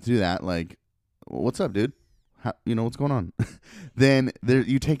was to do that, like, what's up, dude? What's going on? Then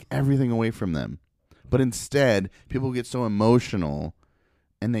you take everything away from them. But instead, people get so emotional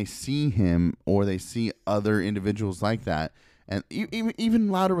and they see him or they see other individuals like that. And even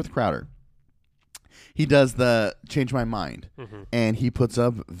louder with Crowder. He does the change my mind. And he puts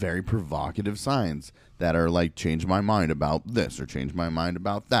up very provocative signs that are like, change my mind about this or change my mind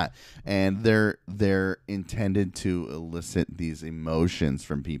about that. And they're intended to elicit these emotions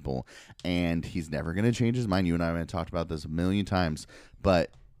from people. And he's never going to change his mind. You and I have talked about this a million times. But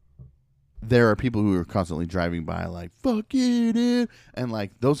there are people who are constantly driving by like, fuck you, dude. And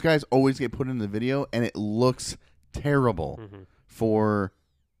like those guys always get put in the video and it looks terrible for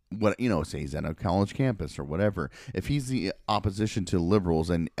what, say he's at a college campus or whatever. If he's the opposition to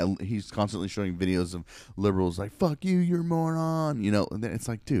liberals and he's constantly showing videos of liberals like, fuck you, you're a moron, and then it's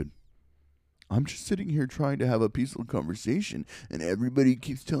like, dude, I'm just sitting here trying to have a peaceful conversation and everybody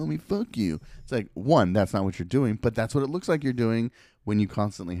keeps telling me, fuck you. It's like, one, that's not what you're doing, but that's what it looks like you're doing when you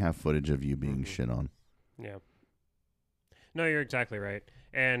constantly have footage of you being shit on. Yeah. No, you're exactly right.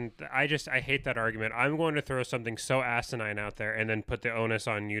 And I hate that argument. I'm going to throw something so asinine out there and then put the onus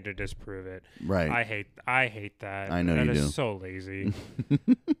on you to disprove it. Right. I hate that. I know you do. That is so lazy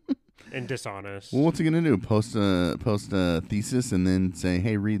and dishonest. Well, what's he going to do? Post a thesis and then say,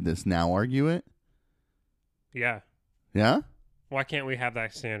 hey, read this. Now argue it? Yeah. Yeah? Why can't we have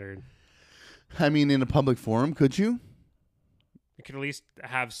that standard? I mean, in a public forum, could you? You could at least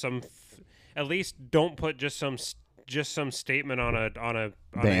have some. At least don't put just some statement on a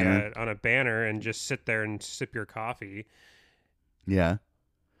banner and just sit there and sip your coffee. Yeah,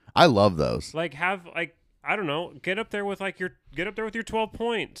 I love those. Like I don't know, get up there with your 12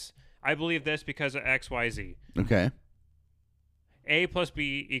 points. I believe this because of X, Y, Z. Okay. A plus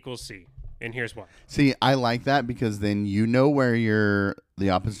B equals C, and here's why. See, I like that because then you know where the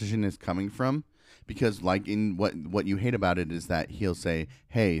opposition is coming from. Because like in what you hate about it is that he'll say,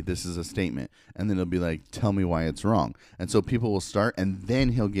 hey, this is a statement. And then he'll be like, tell me why it's wrong. And so people will start and then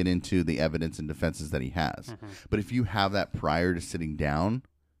he'll get into the evidence and defenses that he has. But if you have that prior to sitting down,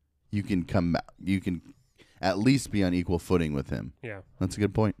 you can at least be on equal footing with him. Yeah. That's a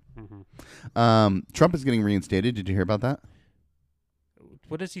good point. Trump is getting reinstated. Did you hear about that?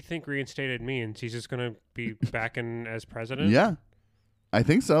 What does he think reinstated means? He's just going to be back in as president? Yeah. I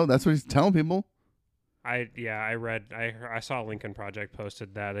think so. That's what he's telling people. I saw Lincoln Project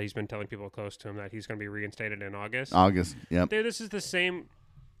posted that he's been telling people close to him that he's going to be reinstated in August. Yep. Dude, this is the same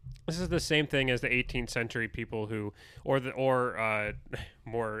thing as the 18th century people who, or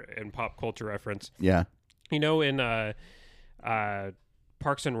more in pop culture reference. Yeah. In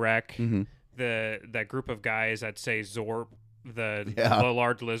Parks and Rec, that group of guys that say Zorp, the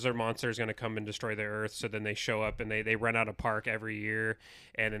large lizard monster is going to come and destroy the earth. So then they show up and they rent out a park every year,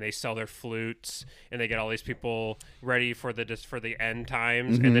 and then they sell their flutes and they get all these people ready for the end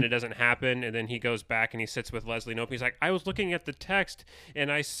times. And then it doesn't happen. And then he goes back and he sits with Leslie Knope. He's like, I was looking at the text and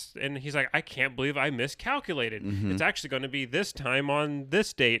he's like, I can't believe I miscalculated. It's actually going to be this time on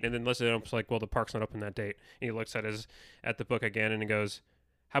this date. And then Leslie Knope's like, well, the park's not open that date. And he looks at the book again and he goes,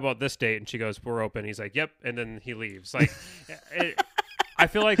 how about this date? And she goes, we're open. He's like, yep. And then he leaves. Like, I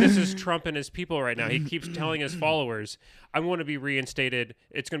feel like this is Trump and his people right now. He keeps telling his followers, I'm going to be reinstated.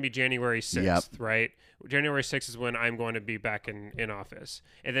 It's going to be January 6th, right? January 6th is when I'm going to be back in office.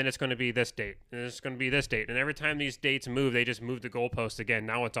 And then it's going to be this date. And it's going to be this date. And every time these dates move, they just move the goalpost again.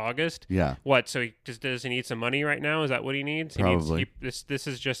 Now it's August. Yeah. What? So does he need some money right now? Is that what he needs? Probably. This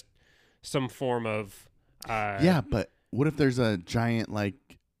is just some form of... yeah, but what if there's a giant,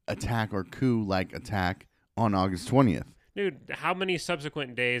 attack or coup-like attack on August 20th? Dude, how many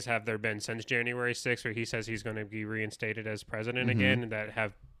subsequent days have there been since January 6th where he says he's going to be reinstated as president again that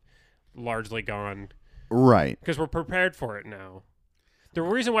have largely gone Right. Because we're prepared for it now. The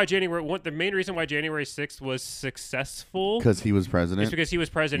main reason why January 6th was successful, because he was president, is because he was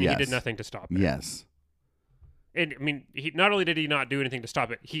president. Yes. And he did nothing to stop it. Yes. And I mean, he not only did he not do anything to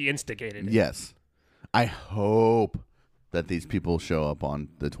stop it, he instigated it. Yes. I hope that these people show up on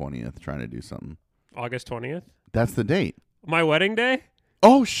the 20th trying to do something. August 20th. That's the date. My wedding day.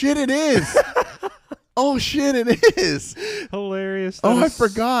 Oh shit! It is. Oh shit! It is. Hilarious. I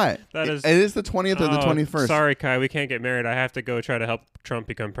forgot. That is. It is the 20th or the 21st. Sorry, Kai. We can't get married. I have to go try to help Trump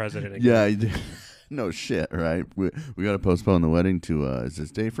become president again. Yeah. No shit, right? We got to postpone the wedding to, is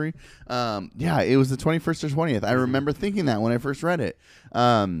this day free? Yeah, it was the 21st or 20th. I remember thinking that when I first read it.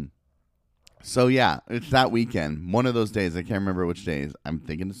 So, yeah, it's that weekend. One of those days. I can't remember which days. I'm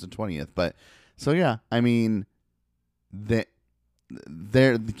thinking it's the 20th. But, so, yeah, I mean, the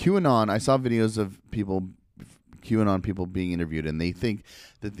QAnon, I saw videos of QAnon people being interviewed, and they think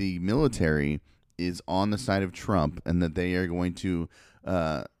that the military is on the side of Trump and that they are going to...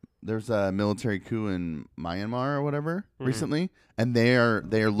 there's a military coup in Myanmar or whatever recently, and they are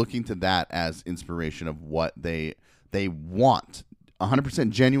looking to that as inspiration of what they want,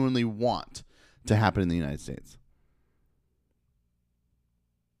 100% genuinely want to happen in the United States.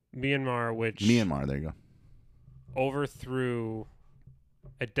 Myanmar, there you go. Overthrew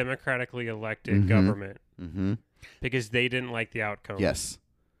a democratically elected government because they didn't like the outcome. Yes.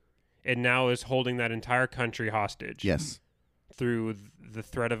 And now is holding that entire country hostage. Yes. Through the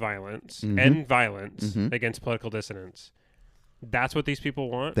threat of violence and violence against political dissidents. That's what these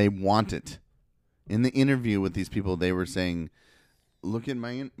people want? They want it. In the interview with these people, they were saying, look at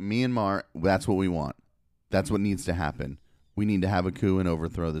Myanmar, that's what we want. That's what needs to happen. We need to have a coup and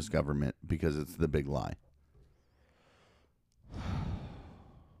overthrow this government because it's the big lie.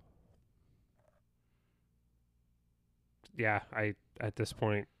 Yeah, at this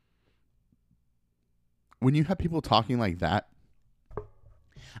point. When you have people talking like that,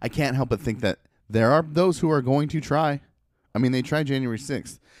 I can't help but think that there are those who are going to try. I mean, they tried January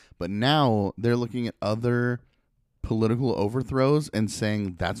 6th, but now they're looking at other political overthrows and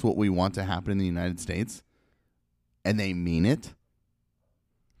saying that's what we want to happen in the United States, and they mean it.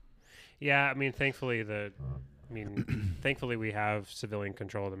 Yeah, I mean, thankfully we have civilian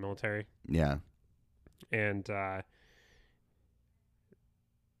control of the military. Yeah. And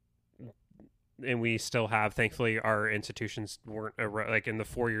we still have, thankfully, our institutions weren't like in the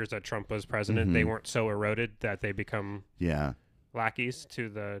 4 years that Trump was president, they weren't so eroded that they become lackeys to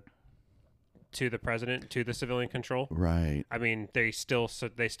the president, to the civilian control. Right. I mean, yes,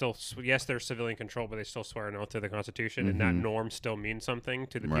 they're civilian control, but they still swear an oath to the Constitution, and that norm still means something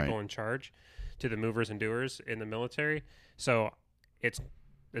to the people in charge, to the movers and doers in the military. So it's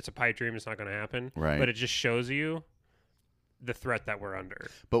a pipe dream. It's not going to happen. Right. But it just shows you the threat that we're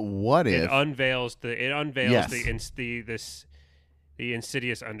under. But what if it unveils the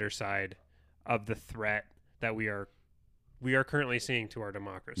insidious underside of the threat that we are currently seeing to our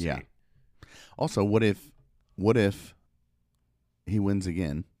democracy. Yeah. Also, what if he wins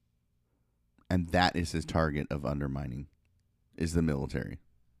again, and that is his target of undermining, is the military?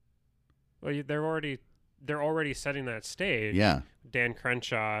 Well, they're already setting that stage. Yeah. Dan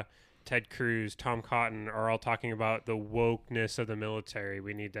Crenshaw, Ted Cruz, Tom Cotton are all talking about the wokeness of the military.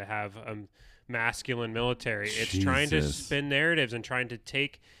 We need to have a masculine military. It's trying to spin narratives and trying to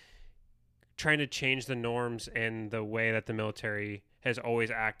change the norms and the way that the military has always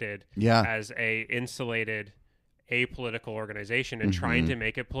acted as a insulated, apolitical organization and trying to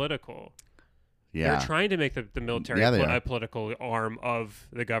make it political. Yeah. They're trying to make the military a political arm of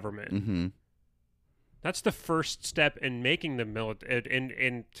the government. That's the first step in making the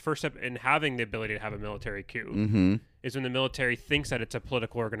first step in having the ability to have a military coup is when the military thinks that it's a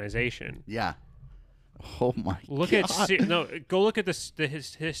political organization. Yeah. Oh my God. Go look at the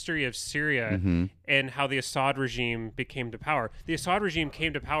history of Syria and how the Assad regime became to power. The Assad regime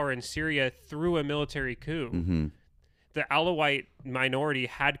came to power in Syria through a military coup. The Alawite minority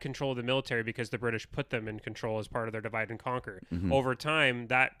had control of the military because the British put them in control as part of their divide and conquer. Over time,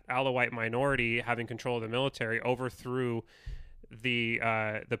 that Alawite minority having control of the military overthrew the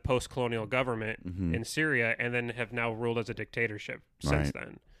post-colonial government in Syria and then have now ruled as a dictatorship since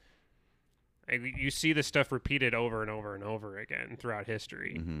then. You see this stuff repeated over and over and over again throughout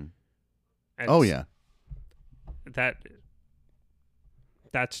history.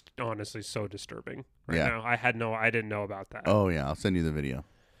 That's honestly so disturbing now. I didn't know about that. Oh yeah, I'll send you the video.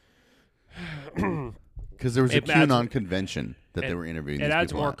 Because there was a QAnon convention that they were interviewing. It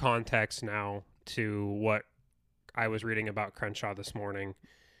adds more context now to what I was reading about Crenshaw this morning,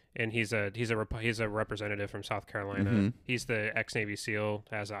 and he's a representative from South Carolina. Mm-hmm. He's the ex-Navy SEAL,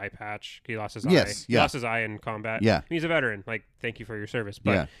 has an eye patch. He lost his Yes, eye. yeah. He lost his eye in combat. Yeah. And he's a veteran. Like, thank you for your service.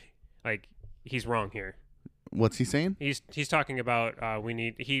 But Yeah. like, he's wrong here. What's he saying? He's talking about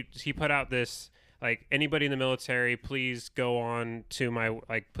he put out this, like, anybody in the military, please go on to my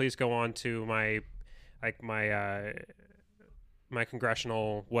my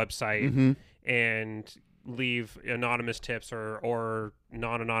congressional website Mm-hmm. and leave anonymous tips or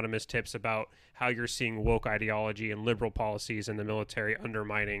non-anonymous tips about how you're seeing woke ideology and liberal policies in the military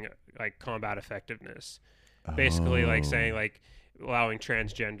undermining like combat effectiveness. Basically, like saying like allowing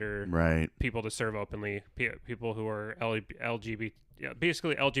transgender people to serve openly, people who are LGBT,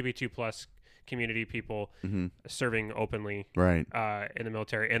 basically LGBT plus community people serving openly in the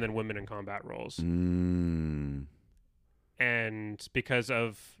military, and then women in combat roles. And because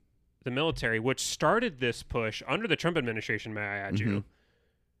of the military, which started this push under the Trump administration, may I add you,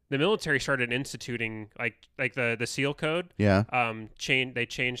 the military started instituting like the SEAL code. Yeah. They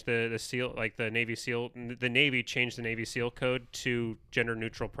changed the SEAL, like the Navy SEAL, the Navy changed the Navy SEAL code to gender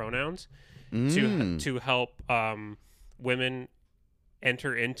neutral pronouns to help women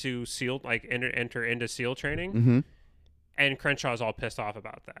enter into SEAL, like enter into SEAL training. And Crenshaw's all pissed off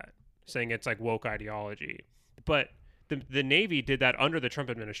about that, saying it's like woke ideology. But the Navy did that under the Trump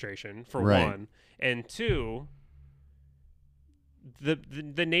administration, for one, and two,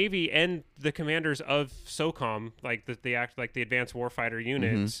 the Navy and the commanders of SOCOM, like the advanced warfighter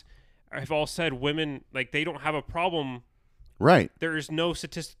units, have all said women, like, they don't have a problem. Right. There is no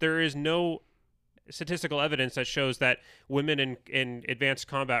statistical evidence that shows that women in advanced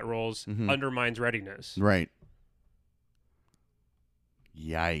combat roles undermines readiness. Right.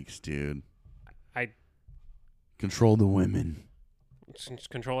 Yikes, dude. Control the women.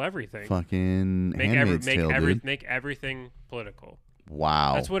 Control everything. Fucking make everything political.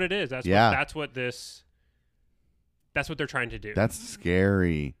 Wow. That's what it is. That's what they're trying to do. That's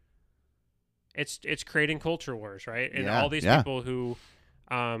scary. It's creating culture wars, right? And all these people who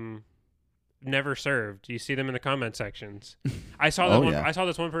never served, you see them in the comment sections. I saw I saw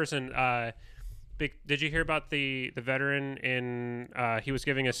this one person. Did you hear about the veteran in? He was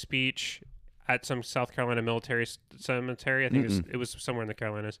giving a speech at some South Carolina military cemetery. I think it was somewhere in the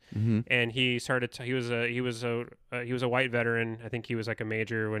Carolinas. And he started. He was a white veteran. I think he was like a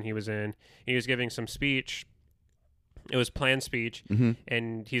major when he was in. He was giving some speech. It was planned speech,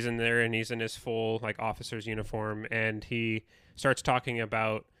 and he's in there, and he's in his full like officer's uniform, and he starts talking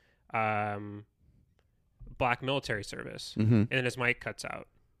about black military service, and then his mic cuts out,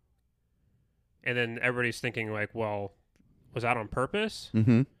 and then everybody's thinking like, well, was that on purpose?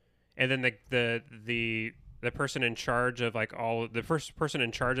 And then the person in charge of like the first person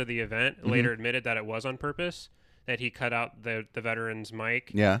in charge of the event later admitted that it was on purpose, that he cut out the veteran's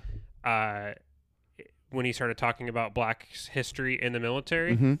mic. Yeah. When he started talking about black history in the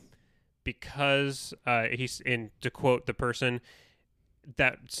military, because to quote the person,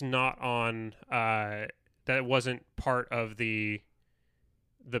 that's not on that wasn't part of the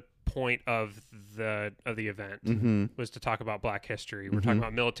point of the event was to talk about black history. We're talking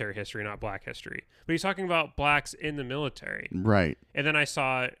about military history, not black history. But he's talking about blacks in the military. Right. And then I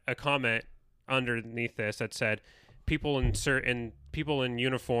saw a comment underneath this that said, people in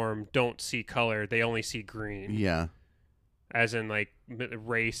uniform don't see color, they only see green. Yeah. As in like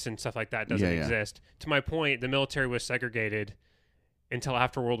race and stuff like that doesn't exist. To my point, the military was segregated until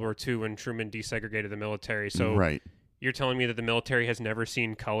after World War II when Truman desegregated the military. So you're telling me that the military has never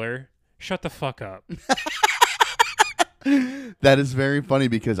seen color? Shut the fuck up. That is very funny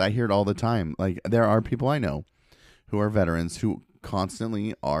because I hear it all the time. Like, there are people I know who are veterans who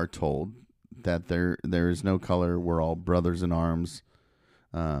constantly are told that there is no color. We're all brothers in arms.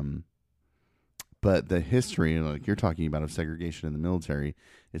 But the history, like you're talking about, of segregation in the military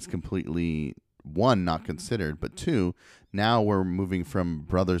is completely, one, not considered, but two, now we're moving from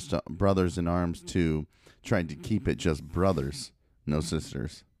brothers in arms to trying to keep it just brothers, no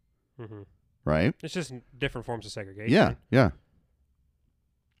sisters. Right? It's just different forms of segregation. Yeah, yeah.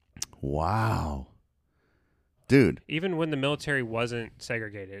 Wow. Dude. Even when the military wasn't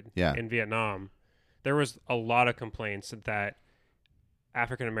segregated in Vietnam, there was a lot of complaints that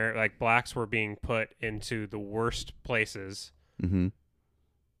African American, like blacks, were being put into the worst places.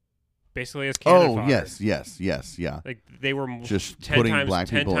 Basically as cannon fodder. Yes, yeah. Like they were just putting black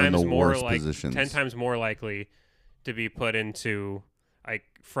people in the worst positions. 10 times more likely to be put into like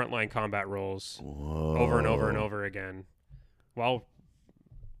frontline combat roles over and over and over again. While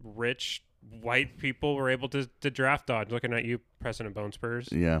rich white people were able to draft dodge. Looking at you, President Bone Spurs.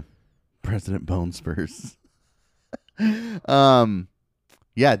 Yeah. President Bone Spurs.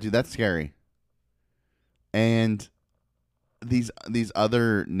 Yeah, dude, that's scary. And these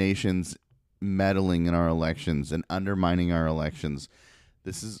other nations meddling in our elections and undermining our elections,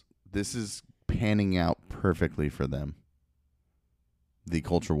 this is panning out perfectly for them. The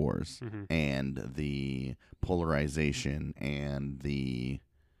culture wars and the polarization and the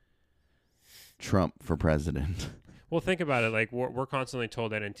Trump for president. Well, think about it. Like we're constantly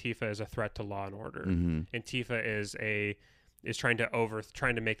told that Antifa is a threat to law and order. Antifa is trying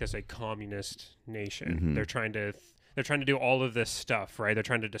to make this a communist nation. They're trying to do all of this stuff, right? They're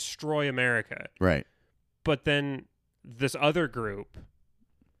trying to destroy America. Right. But then this other group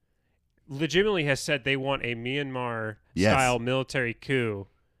legitimately has said they want a Myanmar-style military coup.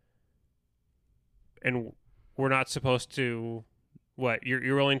 And we're not supposed to... What?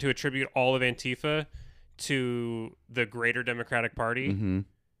 You're willing to attribute all of Antifa to the greater Democratic Party,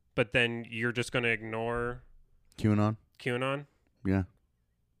 but then you're just going to ignore... QAnon? Yeah.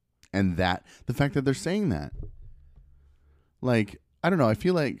 And the fact that they're saying that. Like, I don't know. I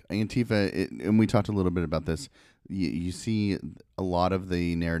feel like Antifa, and we talked a little bit about this, you see a lot of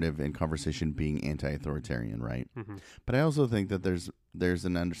the narrative and conversation being anti-authoritarian, right? But I also think that there's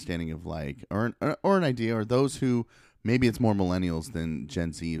an understanding of like, or an idea, or those who, maybe it's more millennials than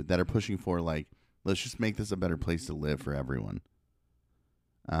Gen Z, that are pushing for like, let's just make this a better place to live for everyone.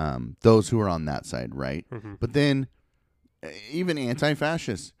 Those who are on that side, right? But then even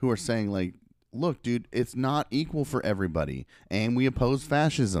anti-fascists who are saying like, look, dude, it's not equal for everybody, and we oppose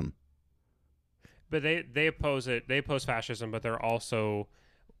fascism. But they oppose it. They oppose fascism, but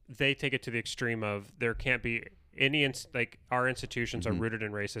they take it to the extreme of there can't be any like our institutions are rooted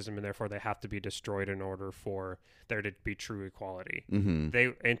in racism, and therefore they have to be destroyed in order for there to be true equality.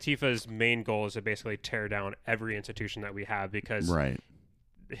 Antifa's main goal is to basically tear down every institution that we have because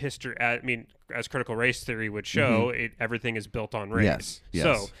history. I mean, as critical race theory would show, everything is built on race. Yes.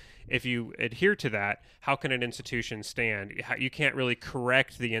 So if you adhere to that, how can an institution stand? You can't really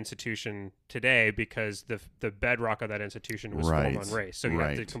correct the institution today because the bedrock of that institution was formed on race. So you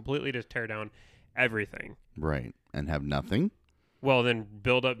have to completely just tear down everything. Right. And have nothing? Well, then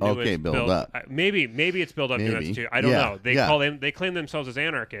build up new build up. Maybe it's build up new institution. I don't know. They claim themselves as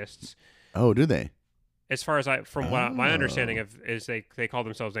anarchists. Oh, do they? As far as what my understanding of is they call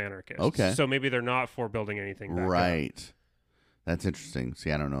themselves anarchists. Okay. So maybe they're not for building anything back up. That's interesting.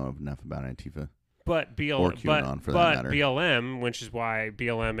 See, I don't know enough about Antifa. But BLM, which is why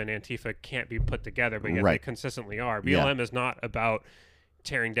BLM and Antifa can't be put together, but yet they consistently are. BLM is not about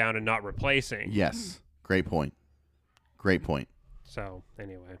tearing down and not replacing. Yes. Great point. So,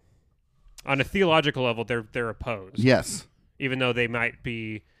 anyway. On a theological level, they're opposed. Yes. Even though they might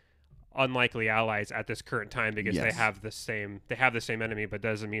be unlikely allies at this current time because they have the same enemy, but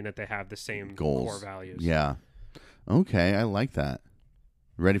doesn't mean that they have the same goals, core values. Yeah. Okay, I like that.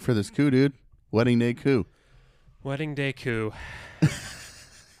 Ready for this coup, dude? Wedding day coup. So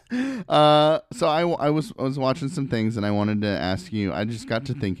I was watching some things and I wanted to ask you. I just got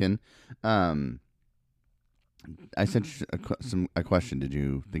to thinking. I sent you a question. Did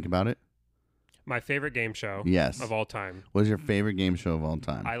you think about it? My favorite game show. Yes. Of all time. What was your favorite game show of all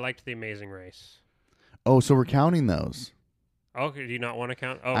time? I liked The Amazing Race. Oh, so we're counting those. Okay, do you not want to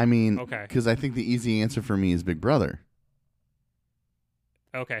count? Oh, I mean, okay. Because I think the easy answer for me is Big Brother.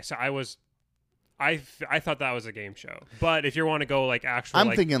 Okay, so I thought that was a game show, but if you want to go like actual,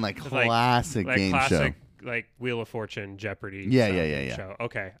 I'm thinking like classic game show, like Wheel of Fortune, Jeopardy. Yeah. Show.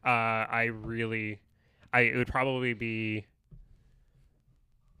 Okay, it would probably be.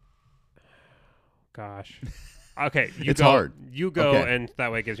 Gosh. Okay, it's hard. You go, and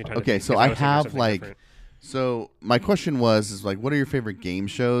that way it gives me time. Okay, to so I have like. Different. So my question is like, what are your favorite game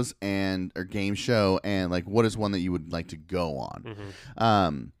shows or game show, and like, what is one that you would like to go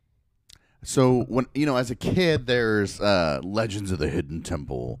on? So when as a kid, there's Legends of the Hidden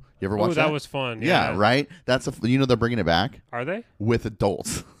Temple. You ever watch that? Oh, that was fun. Yeah, right. That's they're bringing it back. Are they with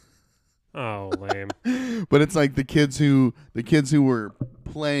adults? Oh, lame. But it's like the kids who were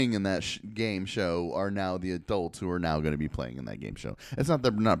playing in that game show are now the adults who are now going to be playing in that game show. It's not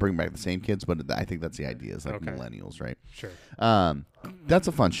they're not bringing back the same kids, but I think that's the idea. It's like millennials, right? Sure. That's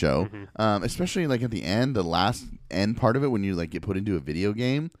a fun show, especially like at the end, the last end part of it when you like get put into a video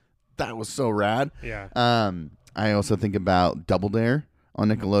game. That was so rad. Yeah. I also think about Double Dare on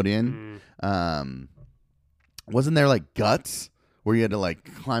Nickelodeon. Wasn't there like Guts where you had to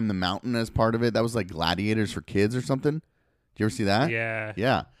like climb the mountain as part of it? That was like Gladiators for kids or something. Did you ever see that? Yeah.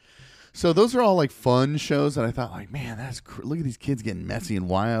 Yeah. So those are all like fun shows that I thought like, man, look at these kids getting messy and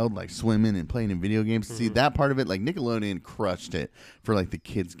wild, like swimming and playing in video games. See that part of it, like Nickelodeon crushed it for like the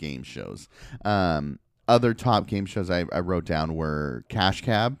kids game shows. other top game shows I wrote down were Cash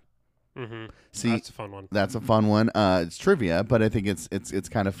Cab. Mm-hmm. See, that's a fun one. That's a fun one. It's trivia, but I think it's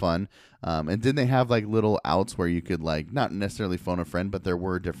kind of fun. And didn't they have like little outs where you could like not necessarily phone a friend, but there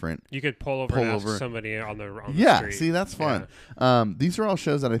were different. You could pull over and ask somebody on the street. See, that's fun. Yeah. These are all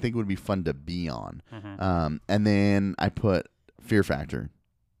shows that I think would be fun to be on. Mm-hmm. And then I put Fear Factor.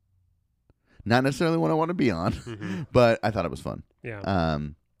 Not necessarily one I want to be on, mm-hmm. but I thought it was fun. Yeah.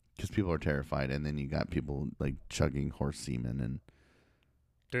 Because people are terrified, and then you got people like chugging horse semen and.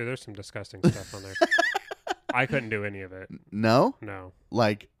 Dude, there's some disgusting stuff on there. I couldn't do any of it. No? No.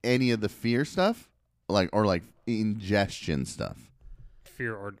 Like any of the fear stuff? Or ingestion stuff?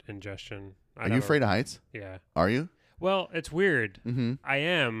 Fear or ingestion. Are you afraid of heights? Yeah. Are you? Well, it's weird. Mm-hmm. I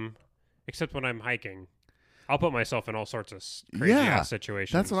am, except when I'm hiking. I'll put myself in all sorts of crazy ass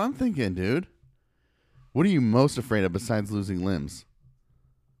situations. That's what I'm thinking, dude. What are you most afraid of besides losing limbs?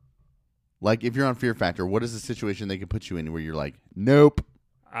 Like, if you're on Fear Factor, what is the situation they could put you in where you're like, nope?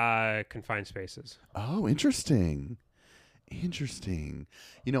 Confined spaces. Oh, interesting. Interesting.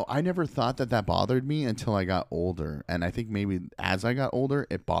 I never thought that bothered me until I got older. And I think maybe as I got older,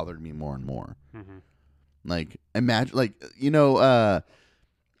 it bothered me more and more. Mm-hmm. Like, imagine,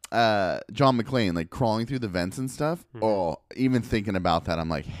 John McClane, like crawling through the vents and stuff. Mm-hmm. Oh, even thinking about that, I'm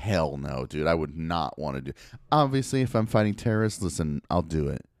like, hell no, dude. I would not want to do. Obviously, if I'm fighting terrorists, listen, I'll do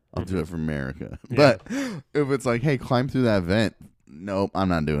it. I'll do it for America. Yeah. But if it's like, hey, climb through that vent, nope, I'm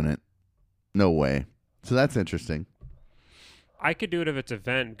not doing it. No way. So that's interesting. I could do it if it's a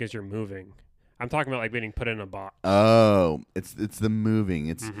vent because you're moving. I'm talking about like being put in a box. Oh, it's the moving.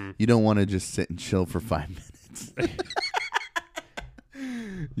 It's you don't want to just sit and chill for 5 minutes.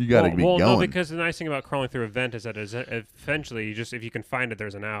 You got to be going. No, because the nice thing about crawling through a vent is that eventually, if you can find it,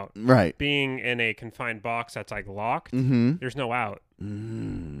 there's an out. Right. Being in a confined box that's like locked, there's no out.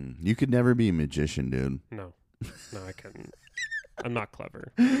 You could never be a magician, dude. No, I couldn't. I'm not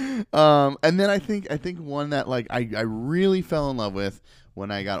clever. And then I think one that like I really fell in love with when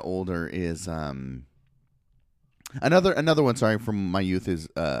I got older is another one. Sorry, from my youth is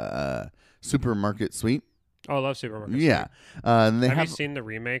Supermarket Sweep. Oh, I love Supermarket Sweep. Yeah. Have you seen the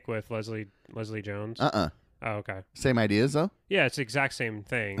remake with Leslie Jones? Oh, okay. Same ideas though? Yeah, it's the exact same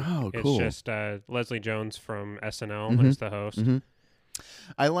thing. Oh, cool. It's just Leslie Jones from SNL is the host. Mm-hmm.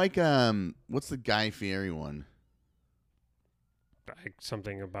 I like what's the Guy Fieri one? Like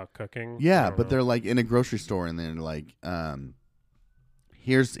something about cooking. Yeah, but they're like in a grocery store and they're like,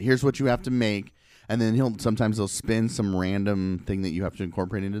 here's what you have to make, and then they'll spin some random thing that you have to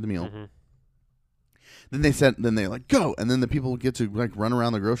incorporate into the meal. Mm-hmm. Then they like go, and then the people get to like run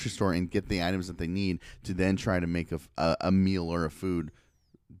around the grocery store and get the items that they need to then try to make a meal or a food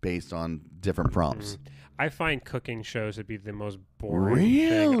based on different prompts. Mm-hmm. I find cooking shows to be the most boring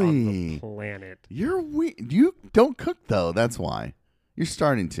thing on the planet. You're weird. You don't cook though. That's why. You're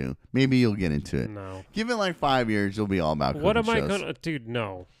starting to. Maybe you'll get into it. No. Give it like 5 years, you'll be all about cooking. What am shows. I gonna, dude?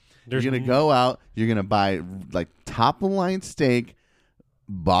 No. You're gonna go out. You're gonna buy like top of the line steak,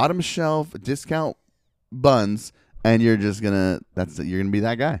 bottom shelf discount buns, and you're just gonna. You're gonna be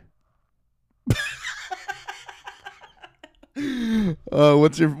that guy.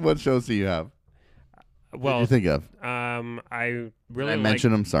 What shows do you have? Well, what do you think of? I really. Did I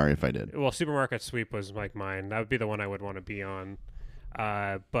mention them. Sorry if I did. Well, Supermarket Sweep was like mine. That would be the one I would want to be on.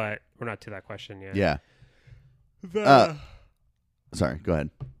 But we're not to that question yet. Yeah. Sorry. Go ahead.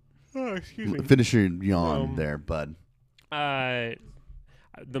 Oh, excuse me. Finish your yawn there, bud. The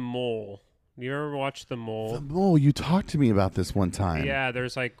Mole. You ever watch The Mole? The Mole. You talked to me about this one time. Yeah,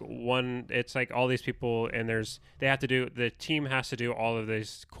 there's like one. It's like all these people, and the team has to do all of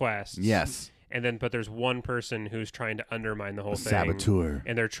these quests. Yes. But there's one person who's trying to undermine the whole thing. Saboteur.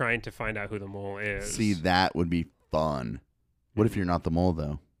 And they're trying to find out who the mole is. See, that would be fun. What if you're not the mole,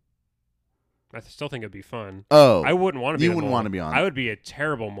 though? I still think it'd be fun. Oh. I wouldn't want to be You wouldn't want to be on. I would be a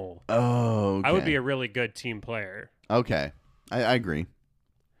terrible mole. Oh, okay. I would be a really good team player. Okay. I agree.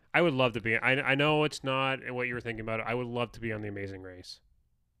 I would love to be. I know it's not what you were thinking about. I would love to be on The Amazing Race.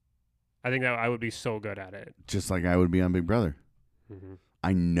 I think that I would be so good at it. Just like I would be on Big Brother. Mm-hmm.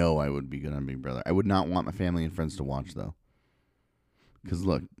 I know I would be good on Big Brother. I would not want my family and friends to watch, though. Because,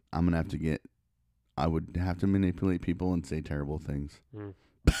 look, I would have to manipulate people and say terrible things. Mm.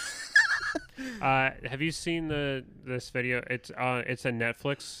 Have you seen this video? It's a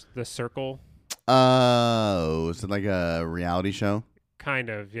Netflix, The Circle. Oh, is it like a reality show? Kind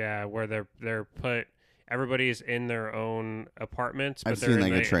of, yeah. Where everybody's in their own apartments, but I've they're seen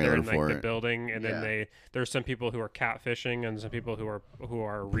in like a trailer for the it. building, and then there's some people who are catfishing and some people who are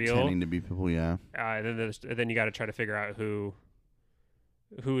real, pretending to be people. Yeah. And then you got to try to figure out who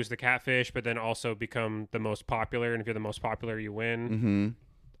who is the catfish, but then also become the most popular. And if you're the most popular, you win. Mm-hmm.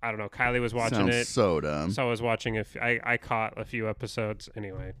 I don't know. Kylie was watching Sounds it. so dumb. So I was watching I caught a few episodes.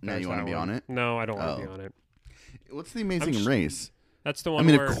 Anyway. Now you want to be on it? No, I don't want to be on it. What's the Amazing Race? That's the one. I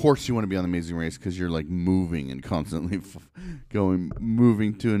mean, of course you want to be on the Amazing Race because you're like moving and constantly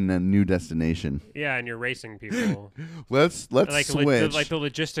moving to a new destination. Yeah, and you're racing people. Let's like, switch. Like the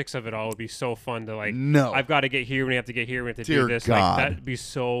logistics of it all would be so fun to like. No, I've got to get here. We have to get here. We have to Dear do this. God. Like, that'd be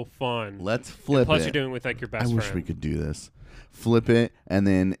so fun. Let's flip plus it. You're doing it with like your best friend. I wish we could do this. Flip it, and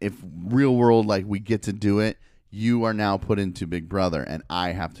then if real world like we get to do it, you are now put into Big Brother, and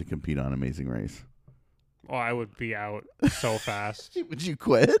I have to compete on Amazing Race. Oh, I would be out so fast. Would you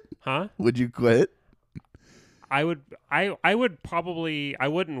quit? Huh? Would you quit? I would. I would probably. I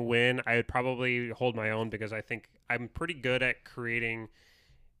wouldn't win. I would probably hold my own because I think I'm pretty good at creating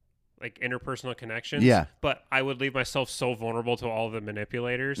like interpersonal connections. Yeah. But I would leave myself so vulnerable to all the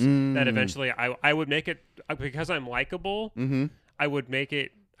manipulators that eventually I would make it because I'm likable. Mm-hmm. I would make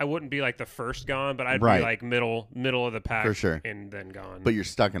it. I wouldn't be like the first gone, but I'd be like middle of the pack for sure, and then gone. But you're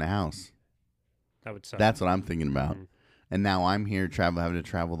stuck in a house. That would suck. That's what I'm thinking about. Mm-hmm. And now I'm here having to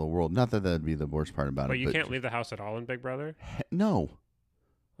travel the world. Not that would be the worst part about it. But you can't leave the house at all in Big Brother? No.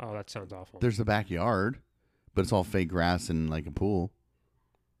 Oh, that sounds awful. There's a backyard, but it's all fake grass and like a pool.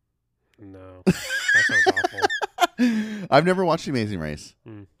 No. That sounds awful. I've never watched The Amazing Race.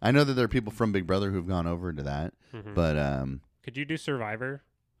 Mm. I know that there are people from Big Brother who've gone over to that. Mm-hmm. But could you do Survivor?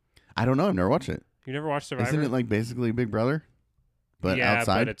 I don't know. I've never watched it. You never watched Survivor? Isn't it like basically Big Brother? But yeah,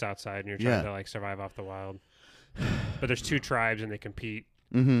 outside? but it's outside and you're trying to like survive off the wild. But there's two tribes and they compete.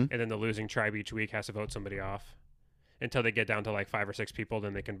 Mm-hmm. And then the losing tribe each week has to vote somebody off. Until they get down to like 5 or 6 people,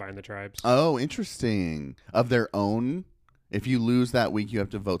 then they combine the tribes. Oh, interesting. Of their own? If you lose that week, you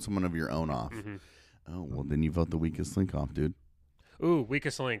have to vote someone of your own off. Mm-hmm. Oh, well, then you vote the weakest link off, dude. Ooh,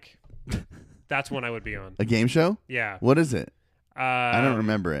 weakest link. That's one I would be on. A game show? Yeah. What is it? I don't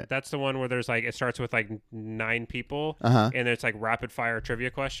remember it. That's the one where there's like, it starts with like 9 people. Uh-huh. And it's like rapid fire trivia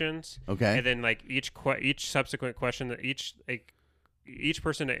questions. Okay. And then like each subsequent question, each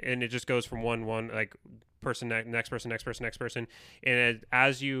person, and it just goes from one like person, next person. And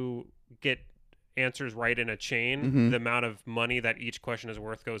as you get answers right in a chain, the amount of money that each question is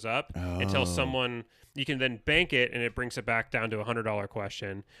worth goes up until someone, you can then bank it and it brings it back down to $100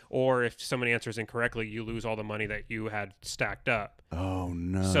 question. Or if someone answers incorrectly, you lose all the money that you had stacked up. Oh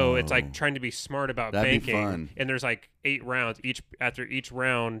no. So it's like trying to be smart about That'd banking. be fun. And there's like 8 rounds. After each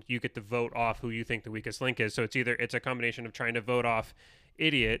round, you get to vote off who you think the weakest link is. So it's a combination of trying to vote off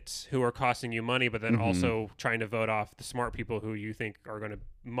idiots who are costing you money, but then also trying to vote off the smart people who you think are going to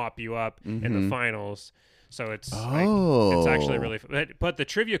mop you up in the finals. So it's it's actually really but the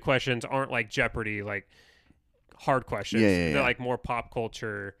trivia questions aren't like Jeopardy, like hard questions. They're like more pop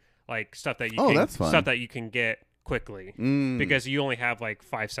culture, like stuff that you can get quickly because you only have like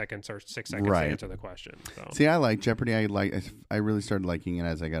 5 seconds or 6 seconds to answer the question. So. See, I like Jeopardy. I really started liking it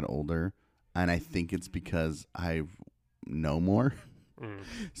as I got older, and I think it's because I know more.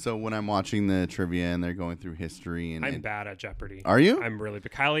 So when I'm watching the trivia and they're going through history, I'm bad at Jeopardy. Are you? I'm really.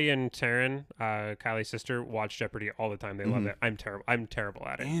 But Kylie and Taryn, Kylie's sister, watch Jeopardy all the time. They love it. I'm terrible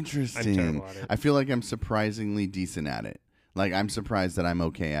at it. Interesting. I'm terrible at it. I feel like I'm surprisingly decent at it. Like I'm surprised that I'm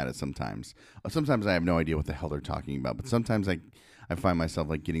okay at it sometimes. Sometimes I have no idea what the hell they're talking about, but sometimes I find myself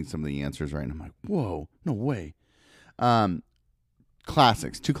like getting some of the answers right, and I'm like, whoa, no way.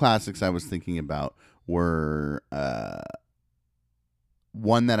 Classics. 2 classics I was thinking about were.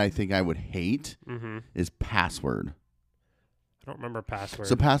 One that I think I would hate is password. I don't remember password.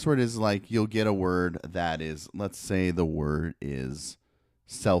 So password is like you'll get a word that is, let's say the word is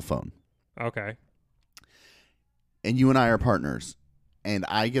cell phone. Okay. And you and I are partners. And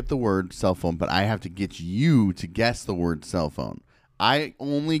I get the word cell phone, but I have to get you to guess the word cell phone. I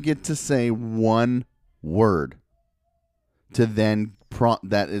only get to say one word to then prompt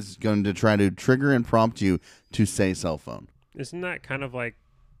that is going to try to trigger and prompt you to say cell phone. Isn't that kind of like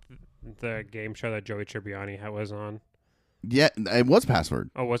the game show that Joey Tribbiani was on? Yeah, it was Password.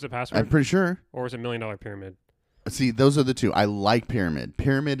 Oh, was it Password? I'm pretty sure. Or was it $1 Million Pyramid? See, those are the 2. I like Pyramid.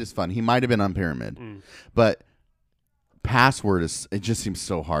 Pyramid is fun. He might have been on Pyramid. But Password it just seems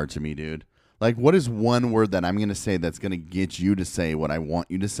so hard to me, dude. Like, what is one word that I'm going to say that's going to get you to say what I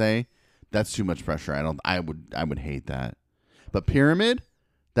want you to say? That's too much pressure. I would hate that. But Pyramid,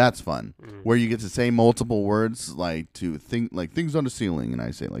 that's fun. Where you get to say multiple words, like to think like things on the ceiling, and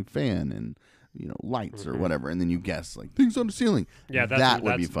I say like fan and lights or whatever, and then you guess like things on the ceiling. Yeah, that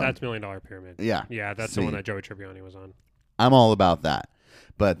would be fun. That's $1 Million Pyramid. Yeah, that's the one that Joey Tribbiani was on. I'm all about that,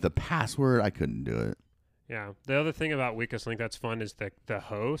 but the password, I couldn't do it. Yeah. The other thing about Weakest Link that's fun is the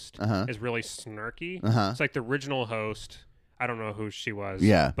host is really snarky. It's like the original host. I don't know who she was.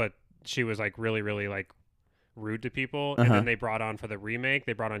 Yeah. But she was like really, really like rude to people. And then they brought on for the remake,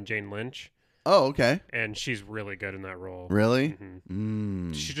 they brought on Jane Lynch. Oh, okay. And she's really good in that role. Really?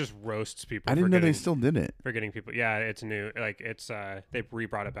 Mm-hmm. She just roasts people. I didn't know they still did it. For getting people. Yeah, it's new. Like it's they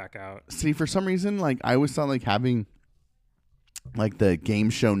re-brought it back out. See, for some reason, like I always thought like having like the Game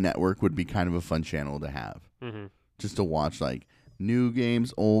Show Network would be kind of a fun channel to have. Just to watch like new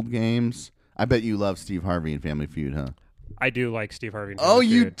games, old games. I bet you love Steve Harvey and Family Feud, huh? I do like Steve Harvey.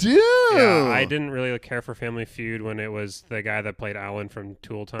 You do? Yeah, I didn't really care for Family Feud when it was the guy that played Alan from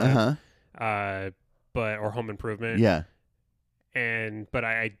Tool Time. Or Home Improvement. Yeah. But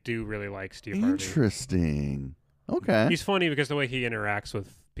I do really like Steve Harvey. Interesting. Okay. He's funny because the way he interacts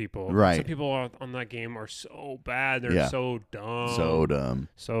with people. Right. Some people on that game are so bad. They're so dumb.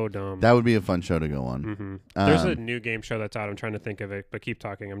 So dumb. That would be a fun show to go on. Mm-hmm. There's a new game show that's out. I'm trying to think of it, but keep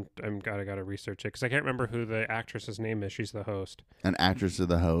talking. I gotta research it because I can't remember who the actress's name is. She's the host. An actress is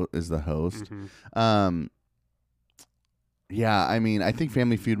the host. Mm-hmm. Yeah, I mean, I think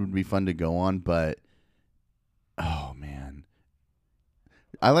Family Feud would be fun to go on, but oh man,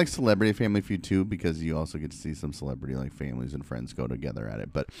 I like Celebrity Family Feud too because you also get to see some celebrity like families and friends go together at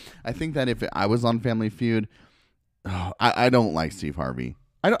it. But I think that if I was on Family Feud, I don't like Steve Harvey.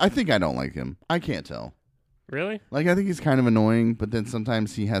 I think I don't like him. I can't tell. Really? Like I think he's kind of annoying, but then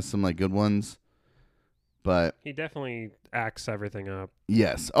sometimes he has some like good ones. But he definitely acts everything up.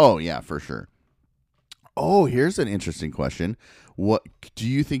 Yes. Oh yeah, for sure. Oh, here's an interesting question. What do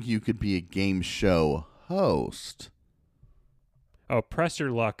you think you could be a game show host? Oh, Press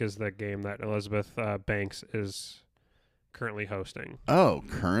Your Luck is the game that Elizabeth Banks is currently hosting. Oh,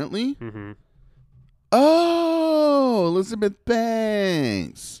 currently? Mm-hmm. Oh, Elizabeth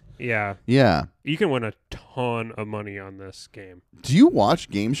Banks. Yeah. Yeah. You can win a ton of money on this game. Do you watch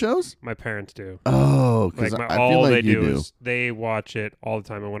game shows? My parents do. Oh, because I feel like you do. Is they watch it all the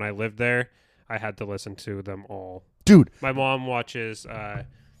time. And when I lived there, I had to listen to them all. Dude. My mom watches...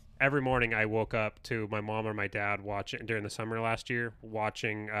 every morning I woke up to my mom or my dad watching during the summer last year,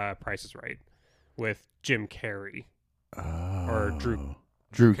 watching Price is Right with Jim Carrey. Or Drew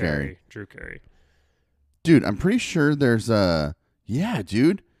Carey. Drew Carey. Dude, I'm pretty sure there's a... Yeah,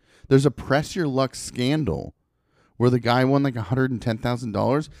 dude. There's a Press Your Luck scandal where the guy won like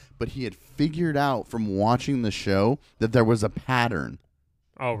 $110,000, but he had figured out from watching the show that there was a pattern.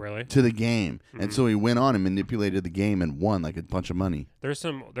 Oh, really? To the game. Mm-hmm. And so he went on and manipulated the game and won like a bunch of money. There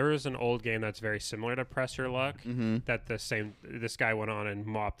is an old game that's very similar to Press Your Luck that this guy went on and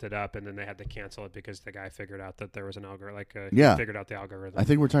mopped it up, and then they had to cancel it because the guy figured out that there was an algorithm. He figured out the algorithm. I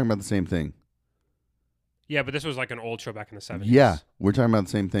think we're talking about the same thing. Yeah, but this was like an old show back in the 70s. Yeah, we're talking about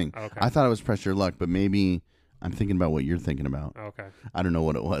the same thing. Okay. I thought it was Press Your Luck, but maybe I'm thinking about what you're thinking about. Okay. I don't know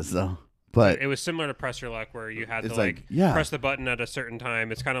what it was though. But it was similar to Press Your Luck where you had to press the button at a certain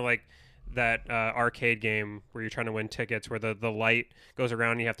time. It's kind of like that arcade game where you're trying to win tickets where the light goes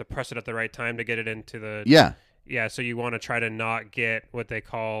around and you have to press it at the right time to get it into the... Yeah. Yeah, so you want to try to not get what they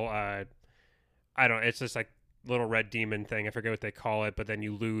call... it's just like little red demon thing. I forget what they call it, but then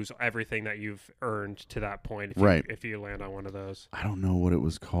you lose everything that you've earned to that point if you land on one of those. I don't know what it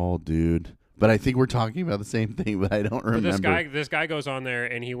was called, dude. But I think we're talking about the same thing, but I don't remember. But this guy goes on there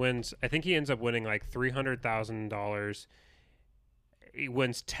and he wins. I think he ends up winning like $300,000. He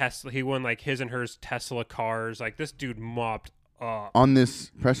wins Tesla. He won like his and hers Tesla cars. Like this dude mopped up on this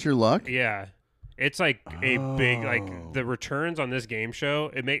Press Your Luck. Yeah, it's like a big like the returns on this game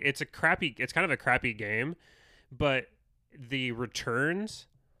show. It's kind of a crappy game, but the returns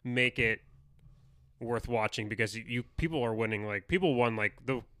make it worth watching because people are winning. Like people won like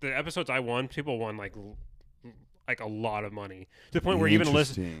the episodes I won, people won like a lot of money to the point where even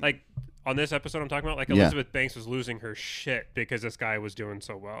like on this episode I'm talking about, like Elizabeth Banks was losing her shit because this guy was doing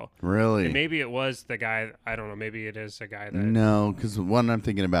so well. Really? And maybe it was the guy. I don't know. Maybe it is a guy that. No, because the one I'm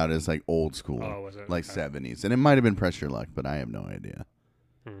thinking about is like old school. Oh, was it? Like 70s, and it might have been Press Your Luck, but I have no idea.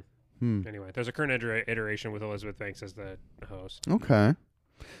 Anyway, there's a current iteration with Elizabeth Banks as the host. Okay,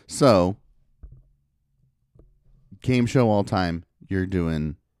 so. Game show all time, you're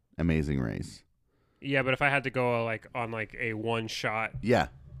doing Amazing Race. Yeah, but if I had to go like on like a one shot,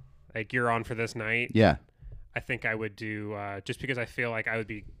 like you're on for this night, I think I would do just because I feel like I would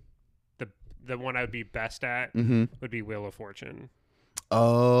be the one I would be best at would be Wheel of Fortune.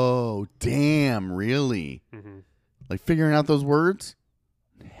 Oh, damn! Really? Like figuring out those words?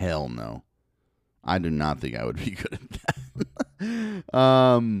 Hell no! I do not think I would be good at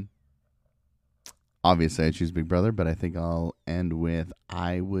that. Obviously, I choose Big Brother, but I think I'll end with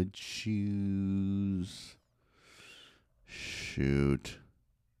I would choose Shoot.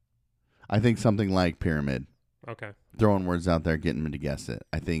 I think something like pyramid. Okay. Throwing words out there, getting them to guess it.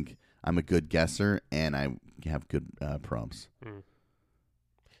 I think I'm a good guesser, and I have good prompts.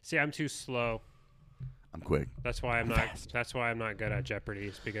 See, I'm too slow. I'm quick. That's why I'm not. That's why I'm not good at Jeopardy.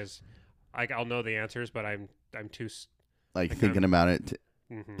 Is because I'll know the answers, but I'm too. Thinking about it,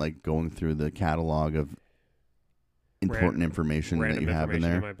 like going through the catalog of important information that you have in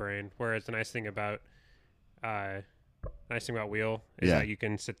there. In my brain. Whereas the nice thing about Wheel is that you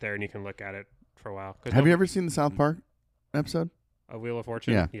can sit there and you can look at it for a while. Have you ever seen the South Park episode? A Wheel of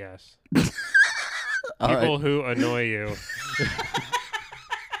Fortune? Yeah. Yes. People who annoy you.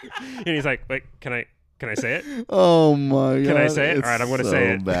 And he's like, wait, can I say it? Oh my God. Can I say it? All right, I'm going to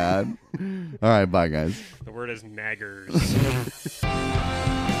say it. Bad. All right, bye guys. The word is naggers.